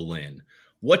at Blinn.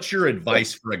 What's your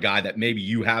advice for a guy that maybe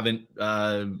you haven't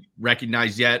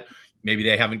recognized yet? Maybe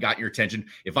they haven't got your attention.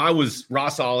 If I was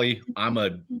Ross Ollie, I'm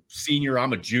a senior,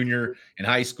 I'm a junior in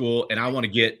high school, and I want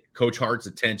to get Coach Hart's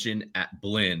attention at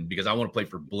Blinn because I want to play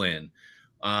for Blinn.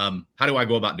 How do I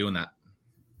go about doing that?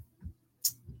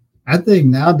 I think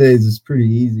nowadays it's pretty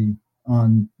easy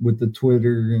with the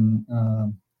Twitter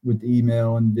and with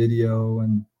email and video.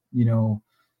 And, you know,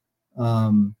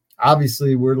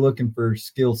 obviously we're looking for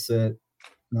skill set.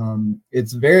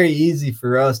 It's very easy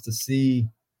for us to see,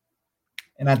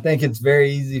 and I think it's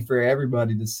very easy for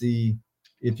everybody to see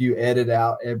if you edit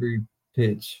out every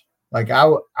pitch. Like I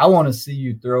want to see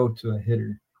you throw to a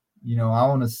hitter. You know, I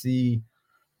want to see,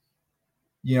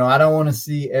 you know, I don't want to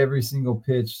see every single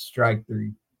pitch strike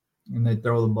three and they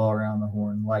throw the ball around the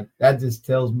horn. Like that just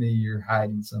tells me you're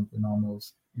hiding something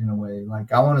almost in a way.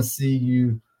 Like I want to see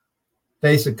you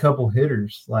face a couple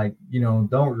hitters. Like, you know,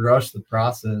 don't rush the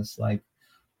process. Like,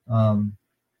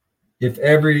 if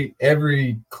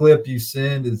every clip you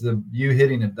send is you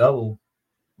hitting a double,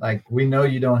 like we know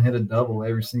you don't hit a double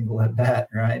every single at bat,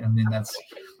 right? I mean, that's,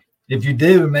 if you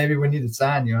do, maybe we need to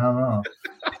sign you. I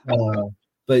don't know.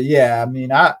 But yeah, I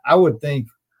mean, I would think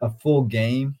a full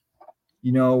game,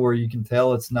 you know, where you can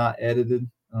tell it's not edited.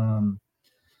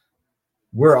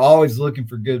 We're always looking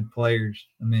for good players.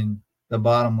 I mean, the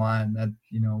bottom line that,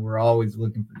 you know, we're always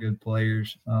looking for good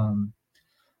players.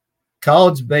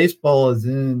 College baseball is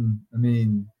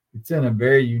it's in a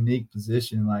very unique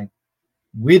position. Like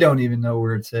we don't even know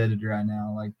where it's headed right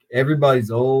now. Like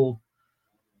everybody's old.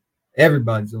 I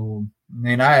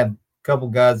mean, I have a couple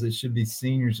guys that should be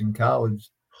seniors in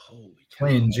college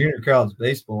playing junior college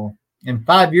baseball. And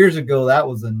 5 years ago, that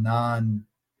was a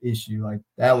non-issue. Like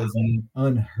that was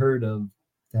unheard of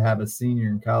to have a senior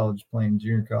in college playing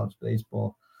junior college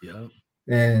baseball. Yeah.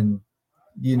 And,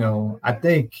 you know, I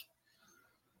think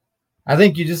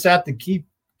you just have to keep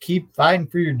fighting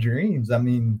for your dreams. I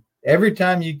mean, every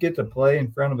time you get to play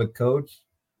in front of a coach,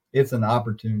 it's an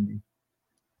opportunity.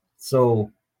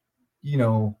 So, you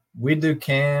know, we do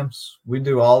camps, we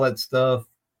do all that stuff,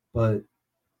 but,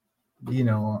 you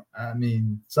know, I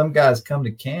mean, some guys come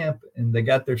to camp and they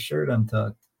got their shirt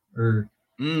untucked, or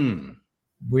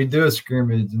we do a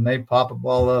scrimmage and they pop a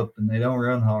ball up and they don't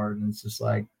run hard. And it's just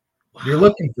like, Wow. You're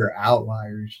looking for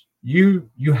outliers. You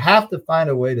have to find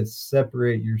a way to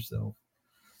separate yourself.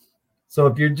 So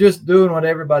if you're just doing what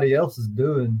everybody else is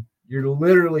doing, you're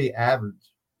literally average.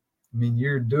 I mean,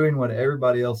 you're doing what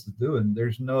everybody else is doing.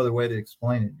 There's no other way to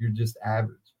explain it. You're just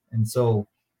average. And so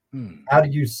how do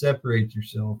you separate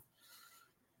yourself?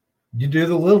 You do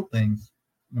the little things.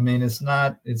 I mean, it's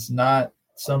not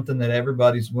something that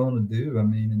everybody's willing to do. I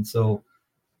mean, and so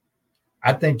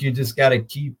I think you just got to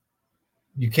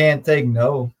you can't take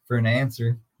no for an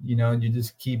answer. You know, you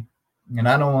just keep, and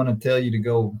I don't want to tell you to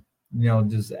go, you know,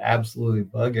 just absolutely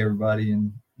bug everybody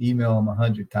and email them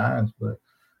 100 times. But,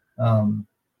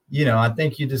 you know, I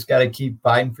think you just got to keep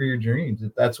fighting for your dreams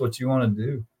if that's what you want to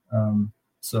do.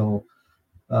 So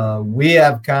we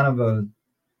have kind of a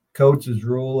coach's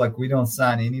rule, like we don't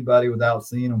sign anybody without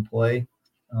seeing them play.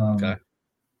 Okay.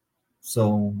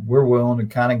 So we're willing to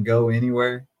kind of go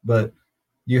anywhere, but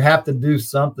you have to do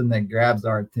something that grabs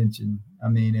our attention. I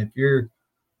mean, if you're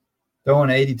throwing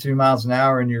 82 miles an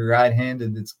hour and you're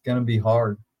right-handed, it's going to be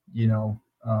hard, you know.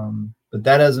 But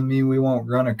that doesn't mean we won't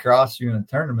run across you in a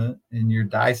tournament and you're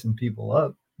dicing people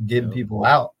up, getting people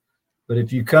out. But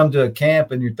if you come to a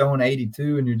camp and you're throwing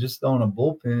 82 and you're just throwing a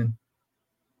bullpen,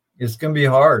 it's going to be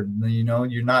hard. You know,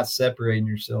 you're not separating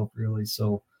yourself really.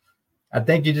 So I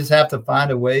think you just have to find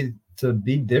a way to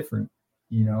be different,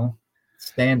 you know,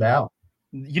 stand out.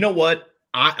 You know what?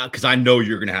 Because I know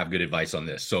you're going to have good advice on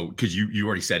this. So, because you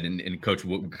already said, and Coach,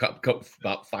 we'll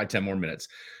about 5-10 more minutes,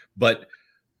 but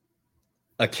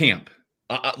a camp,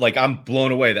 like I'm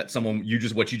blown away that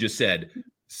what you just said,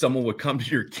 someone would come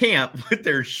to your camp with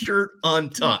their shirt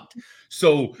untucked.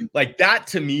 So, like that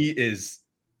to me is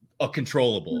a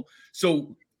controllable.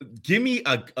 So, give me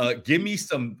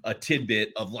a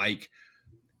tidbit of like,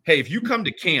 hey, if you come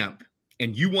to camp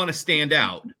and you want to stand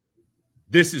out,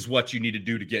 this is what you need to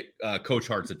do to get Coach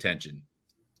Hart's attention.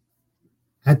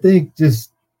 I think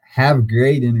just have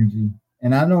great energy.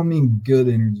 And I don't mean good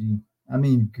energy. I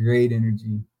mean great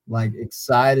energy. Like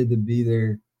excited to be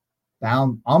there,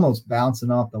 almost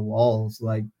bouncing off the walls.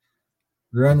 Like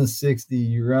run the 60,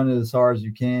 you run it as hard as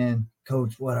you can.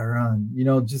 Coach, what I run. You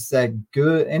know, just that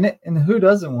good. And who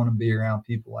doesn't want to be around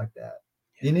people like that?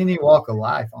 In any walk of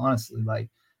life, honestly. Like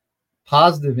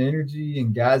positive energy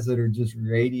and guys that are just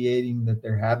radiating that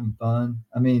they're having fun.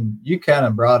 I mean, you kind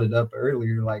of brought it up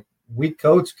earlier. Like we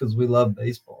coach because we love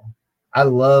baseball. I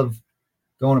love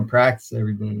going to practice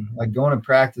every day. Like going to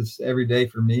practice every day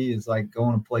for me is like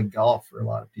going to play golf for a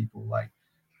lot of people. Like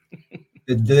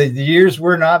the years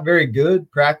we're not very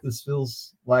good, practice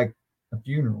feels like a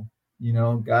funeral. You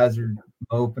know, guys are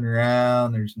moping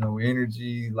around. There's no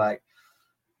energy. Like,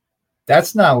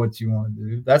 that's not what you want to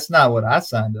do. That's not what I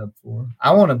signed up for.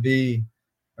 I want to be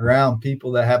around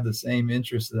people that have the same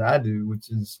interests that I do, which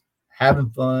is having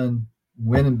fun,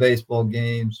 winning baseball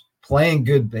games, playing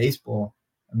good baseball.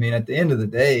 I mean, at the end of the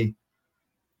day,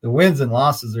 the wins and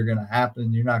losses are going to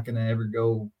happen. You're not going to ever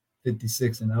go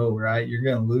 56-0, right? You're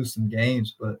going to lose some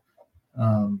games, but,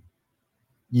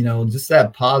 you know, just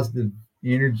that positive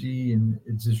energy and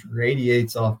it just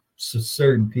radiates off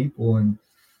certain people. And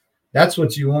that's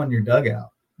what you want in your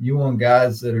dugout. You want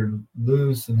guys that are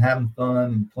loose and having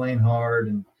fun and playing hard.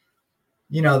 And,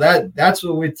 you know, that's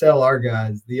what we tell our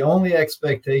guys. The only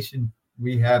expectation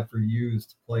we have for you is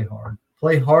to play hard.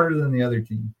 Play harder than the other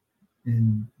team.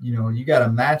 And, you know, you got to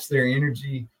match their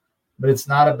energy, but it's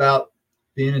not about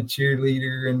being a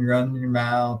cheerleader and running your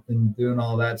mouth and doing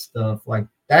all that stuff. Like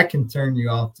that can turn you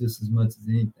off just as much as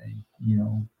anything, you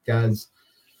know, guys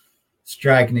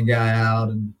striking a guy out.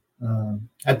 And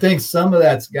I think some of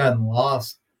that's gotten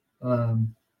lost,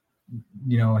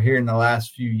 you know, here in the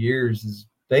last few years. Is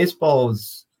baseball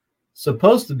is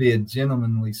supposed to be a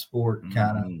gentlemanly sport,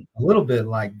 kind of a little bit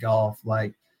like golf.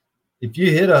 Like if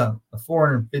you hit a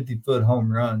 450-foot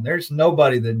home run, there's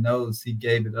nobody that knows he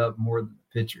gave it up more than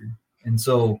the pitcher. And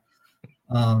so,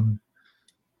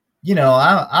 you know,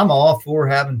 I'm all for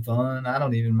having fun. I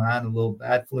don't even mind a little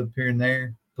bat flip here and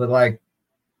there. But, like,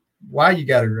 why you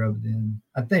got to rub it in?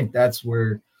 I think that's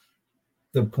where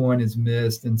the point is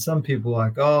missed. And some people are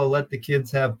like, oh, let the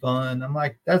kids have fun. I'm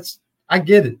like, I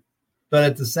get it. But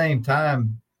at the same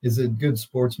time, is it good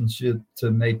sportsmanship to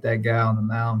make that guy on the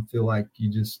mound feel like you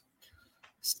just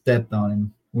stepped on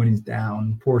him when he's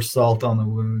down, pour salt on the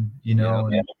wound, you know?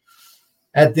 Yeah. And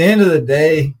at the end of the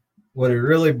day, what it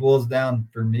really boils down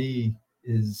for me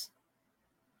is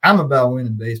I'm about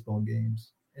winning baseball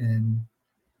games. And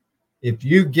if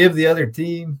you give the other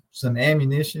team some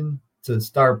ammunition to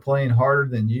start playing harder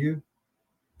than you,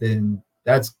 then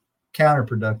that's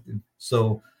counterproductive.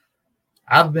 So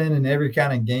I've been in every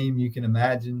kind of game you can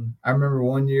imagine. I remember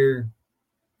one year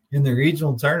in the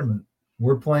regional tournament.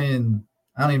 We're playing,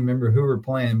 I don't even remember who we're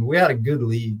playing, but we had a good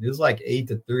lead. It was like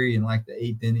 8-3 in like the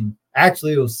 8th inning.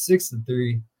 Actually, it was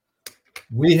 6-3.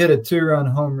 We hit a 2-run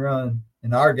home run,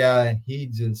 and our guy, he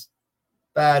just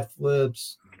bat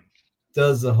flips,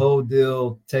 does the whole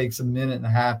deal, takes a minute and a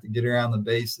half to get around the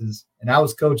bases. And I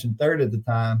was coaching third at the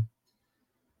time.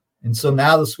 And so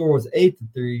now the score was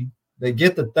 8-3. They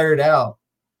get the third out.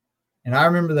 And I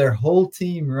remember their whole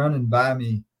team running by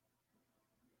me.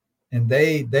 And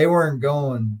they weren't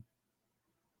going,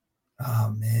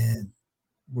 oh, man,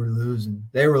 we're losing.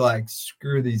 They were like,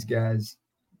 screw these guys.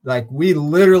 Like, we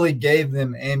literally gave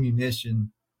them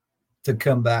ammunition to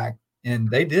come back. And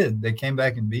they did. They came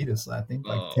back and beat us, I think,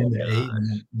 like 10-8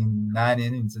 in 9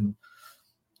 innings. And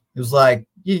it was like,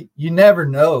 you never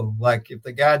know. Like, if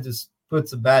the guy just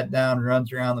puts the bat down,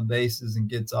 runs around the bases, and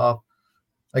gets off.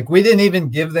 Like, we didn't even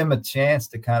give them a chance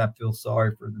to kind of feel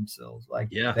sorry for themselves. Like,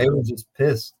 they were just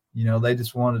pissed. You know, they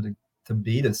just wanted to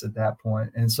beat us at that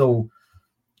point. And so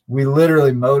we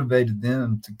literally motivated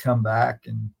them to come back.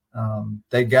 And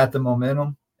they got the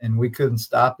momentum, and we couldn't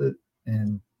stop it.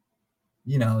 And,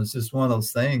 you know, it's just one of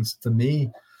those things. To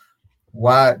me,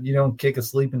 why you don't kick a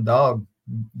sleeping dog?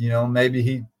 You know, maybe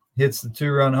he hits the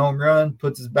 2-run home run,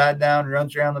 puts his bat down,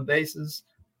 runs around the bases.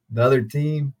 The other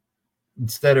team,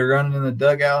 instead of running in the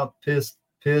dugout, pissed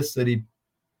that he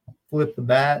flipped the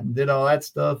bat and did all that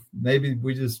stuff, maybe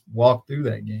we just walked through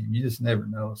that game. You just never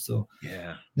know. So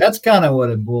that's kind of what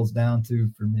it boils down to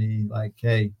for me. Like,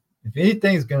 hey, if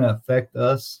anything's going to affect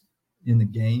us in the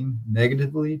game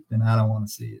negatively, then I don't want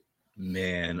to see it.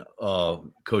 Man,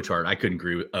 Coach Hart, I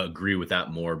couldn't agree with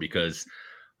that more, because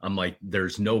I'm like,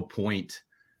 there's no point.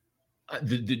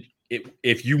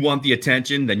 If you want the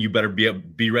attention, then you better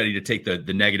be ready to take the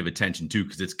negative attention too,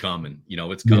 because it's coming. You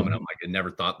know, it's coming. I'm like, I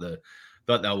never thought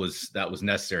that was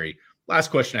necessary. Last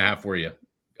question I have for you,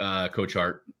 Coach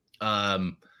Hart.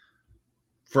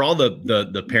 For all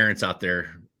the parents out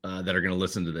there that are going to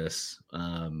listen to this,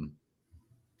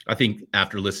 I think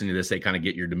after listening to this, they kind of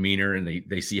get your demeanor, and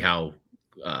they see how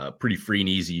pretty free and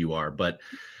easy you are. But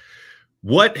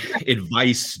what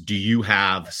advice do you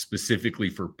have specifically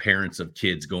for parents of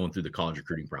kids going through the college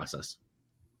recruiting process?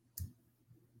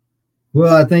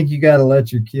 Well, I think you got to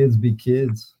let your kids be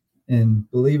kids. And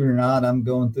believe it or not, I'm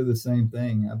going through the same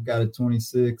thing. I've got a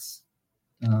 26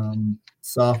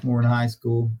 sophomore in high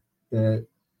school that,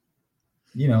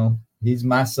 you know, he's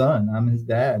my son. I'm his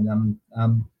dad.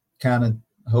 I'm kind of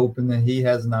hoping that he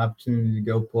has an opportunity to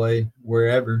go play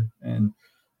wherever. And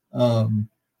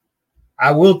I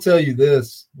will tell you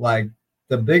this, like,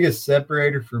 the biggest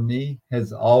separator for me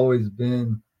has always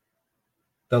been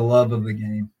the love of the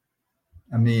game.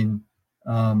 I mean,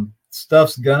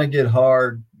 stuff's going to get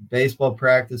hard. Baseball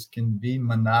practice can be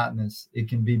monotonous. It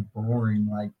can be boring.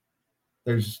 Like,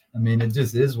 it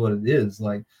just is what it is.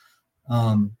 Like,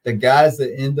 the guys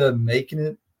that end up making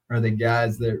it are the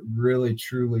guys that really,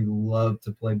 truly love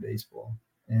to play baseball.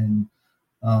 And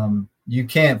you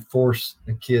can't force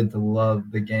a kid to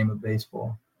love the game of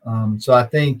baseball. So I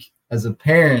think as a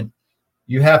parent,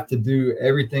 you have to do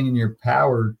everything in your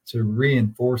power to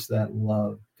reinforce that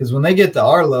love. Because when they get to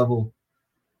our level,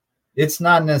 it's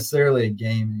not necessarily a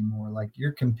game anymore. Like,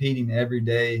 you're competing every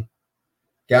day.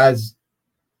 Guys,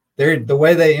 the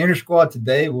way they inter squad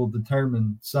today will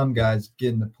determine some guys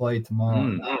getting to play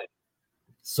tomorrow.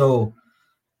 So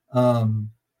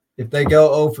if they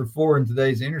go 0 for 4 in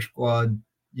today's inter squad,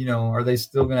 you know, are they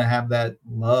still going to have that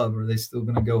love? Are they still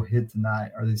going to go hit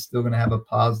tonight? Are they still going to have a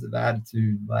positive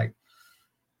attitude? Like,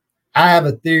 I have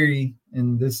a theory,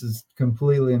 and this is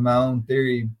completely my own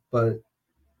theory, but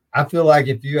I feel like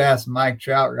if you ask Mike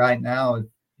Trout right now if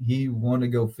he want to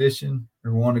go fishing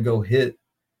or want to go hit,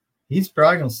 he's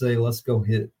probably going to say, let's go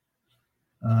hit.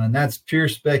 And that's pure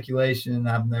speculation.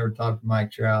 I've never talked to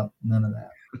Mike Trout, none of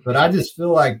that. But I just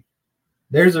feel like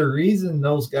there's a reason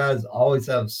those guys always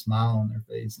have a smile on their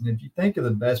face. And if you think of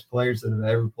the best players that have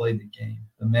ever played the game,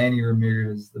 the Manny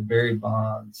Ramirez, the Barry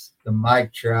Bonds, the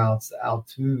Mike Trouts, the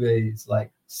Altuves,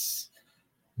 like,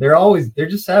 they're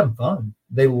just having fun.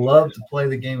 They love to play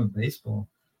the game of baseball.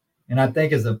 And I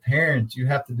think as a parent, you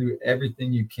have to do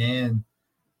everything you can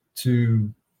to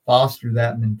foster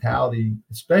that mentality,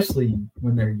 especially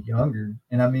when they're younger.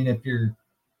 And I mean, if you're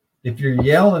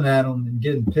yelling at them and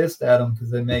getting pissed at them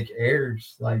because they make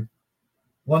errors, like,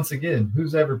 once again,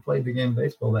 who's ever played the game of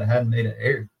baseball that hadn't made an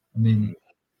error? I mean,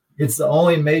 it's the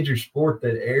only major sport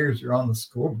that errors are on the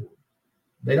scoreboard.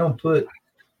 They don't put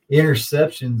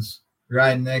interceptions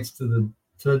right next to the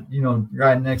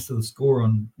score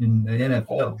in the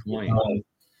NFL.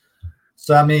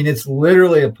 So, I mean, it's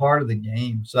literally a part of the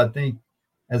game. So I think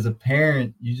as a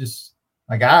parent, you just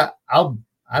Like I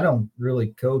don't really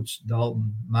coach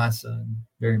Dalton, my son,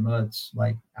 very much.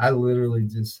 Like I literally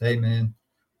just, hey man,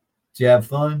 did you have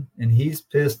fun? And he's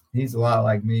pissed. He's a lot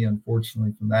like me,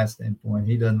 unfortunately, from that standpoint.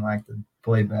 He doesn't like to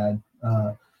play bad.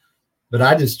 But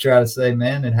I just try to say,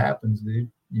 man, it happens, dude.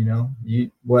 You know,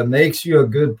 what makes you a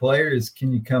good player is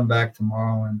can you come back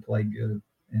tomorrow and play good?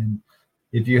 And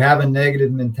if you have a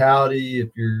negative mentality,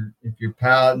 if you're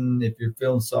pouting, if you're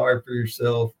feeling sorry for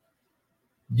yourself,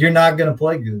 you're not going to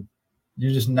play good.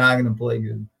 You're just not going to play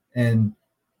good. And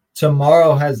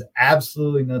tomorrow has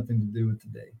absolutely nothing to do with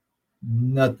today.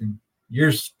 Nothing.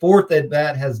 Your fourth at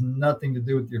bat has nothing to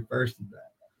do with your first at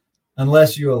bat,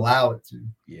 unless you allow it to.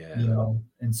 Yeah. You know,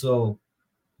 and so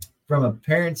from a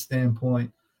parent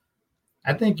standpoint,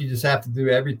 I think you just have to do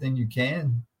everything you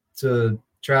can to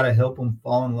try to help them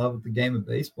fall in love with the game of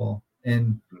baseball.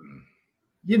 And,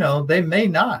 you know, they may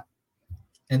not.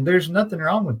 And there's nothing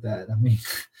wrong with that. I mean,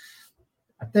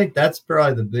 I think that's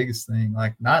probably the biggest thing.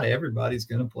 Like, not everybody's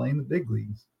going to play in the big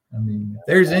leagues. I mean, if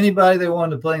there's anybody that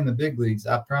wanted to play in the big leagues,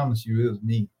 I promise you it was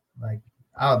me. Like,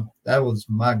 that was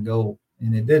my goal.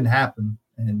 And it didn't happen.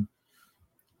 And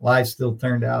life still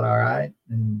turned out all right.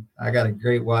 And I got a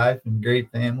great wife and great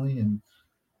family. And,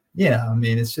 yeah, I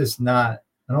mean, it's just not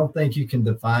 – I don't think you can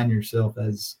define yourself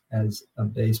as a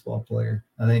baseball player.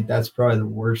 I think that's probably the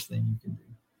worst thing you can do.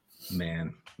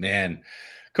 Man.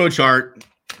 Coach Hart,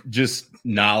 just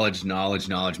knowledge,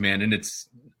 man. And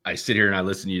I sit here and I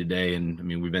listen to you today, and I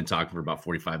mean, we've been talking for about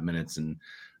 45 minutes, and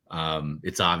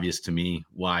it's obvious to me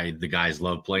why the guys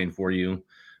love playing for you,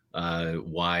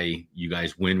 why you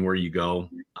guys win where you go,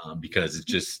 because it's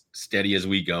just steady as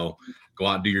we go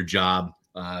out and do your job,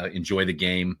 enjoy the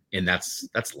game. And that's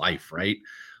life, right?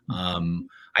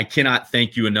 I cannot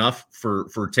thank you enough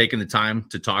for taking the time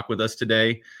to talk with us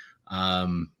today.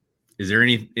 Is there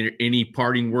any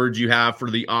parting words you have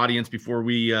for the audience before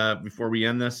we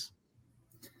end this?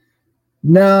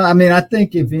 No, I mean, I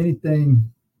think if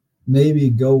anything, maybe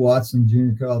go watch some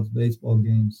junior college baseball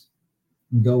games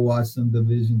and go watch some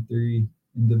Division III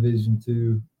and Division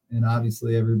II. And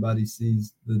obviously everybody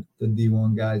sees the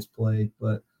D1 guys play,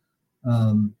 but,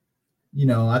 you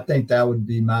know, I think that would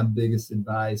be my biggest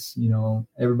advice. You know,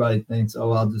 everybody thinks,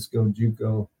 oh, I'll just go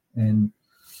JUCO. And,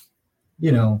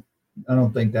 you know, I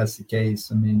don't think that's the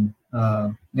case. I mean,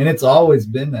 and it's always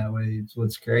been that way. It's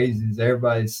what's crazy is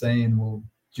everybody's saying, well,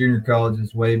 junior college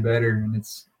is way better. And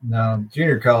no,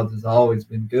 junior college has always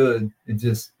been good. It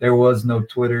just, there was no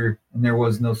Twitter and there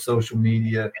was no social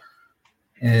media.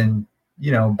 And,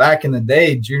 you know, back in the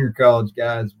day, junior college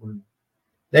guys were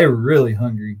really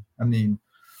hungry. I mean,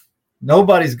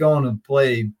 nobody's going to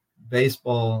play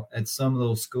baseball at some of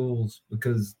those schools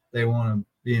because they want to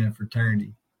be in a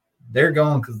fraternity. They're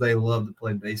going because they love to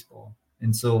play baseball.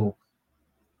 And so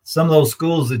some of those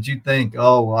schools that you think,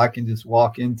 oh, well, I can just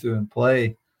walk into and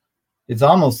play, it's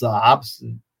almost the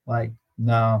opposite. Like,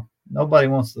 no, nobody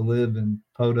wants to live in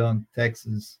Podunk,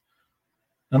 Texas,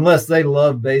 unless they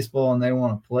love baseball and they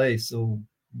want to play. So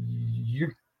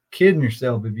you're kidding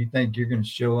yourself if you think you're going to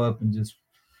show up and just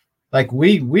 – like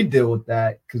we deal with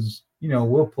that because, you know,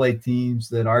 we'll play teams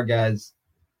that our guys,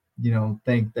 you know,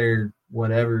 think they're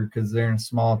whatever because they're in a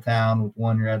small town with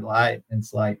one red light. And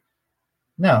it's like,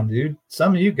 no, dude,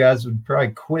 some of you guys would probably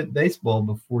quit baseball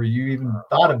before you even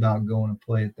thought about going to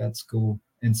play at that school.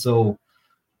 And so,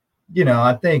 you know,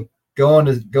 I think going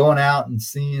out and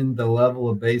seeing the level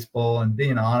of baseball and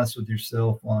being honest with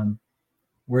yourself on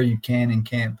where you can and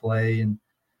can't play. And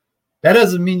that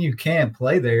doesn't mean you can't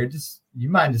play there. You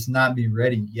might just not be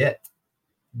ready yet.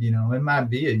 You know, it might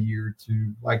be a year or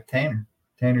two, like Tanner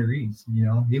Reeves. You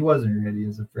know, he wasn't ready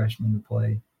as a freshman to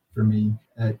play for me.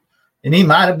 And he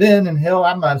might have been, and hell,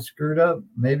 I might have screwed up.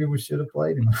 Maybe we should have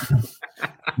played him.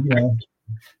 You know,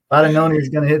 if I'd have known he was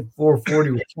going to hit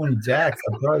 440 with 20 jacks,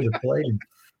 I probably would have played him.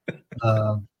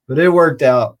 But it worked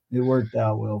out. It worked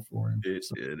out well for him.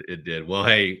 It did. Well,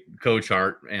 hey, Coach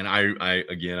Hart, and I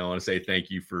want to say thank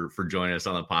you for joining us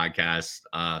on the podcast.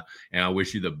 And I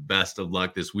wish you the best of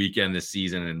luck this weekend, this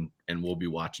season, and we'll be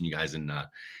watching you guys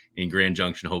in Grand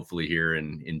Junction, hopefully here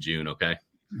in June. Okay.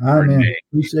 All right, man.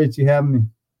 Appreciate you having me.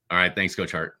 All right. Thanks,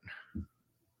 Coach Hart.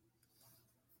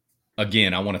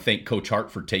 Again, I want to thank Coach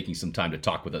Hart for taking some time to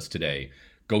talk with us today.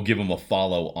 Go give him a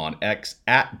follow on X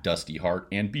at Dusty Hart,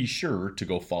 and be sure to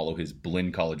go follow his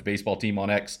Blinn College baseball team on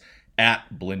X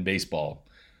at Blinn Baseball.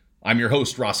 I'm your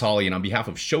host, Ross Hawley, and on behalf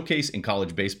of Showcase in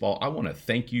College Baseball, I want to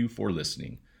thank you for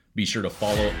listening. Be sure to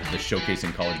follow the Showcase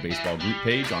in College Baseball group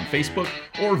page on Facebook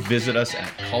or visit us at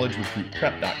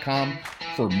collegerecruitprep.com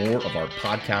for more of our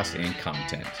podcast and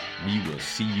content. We will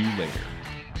see you later.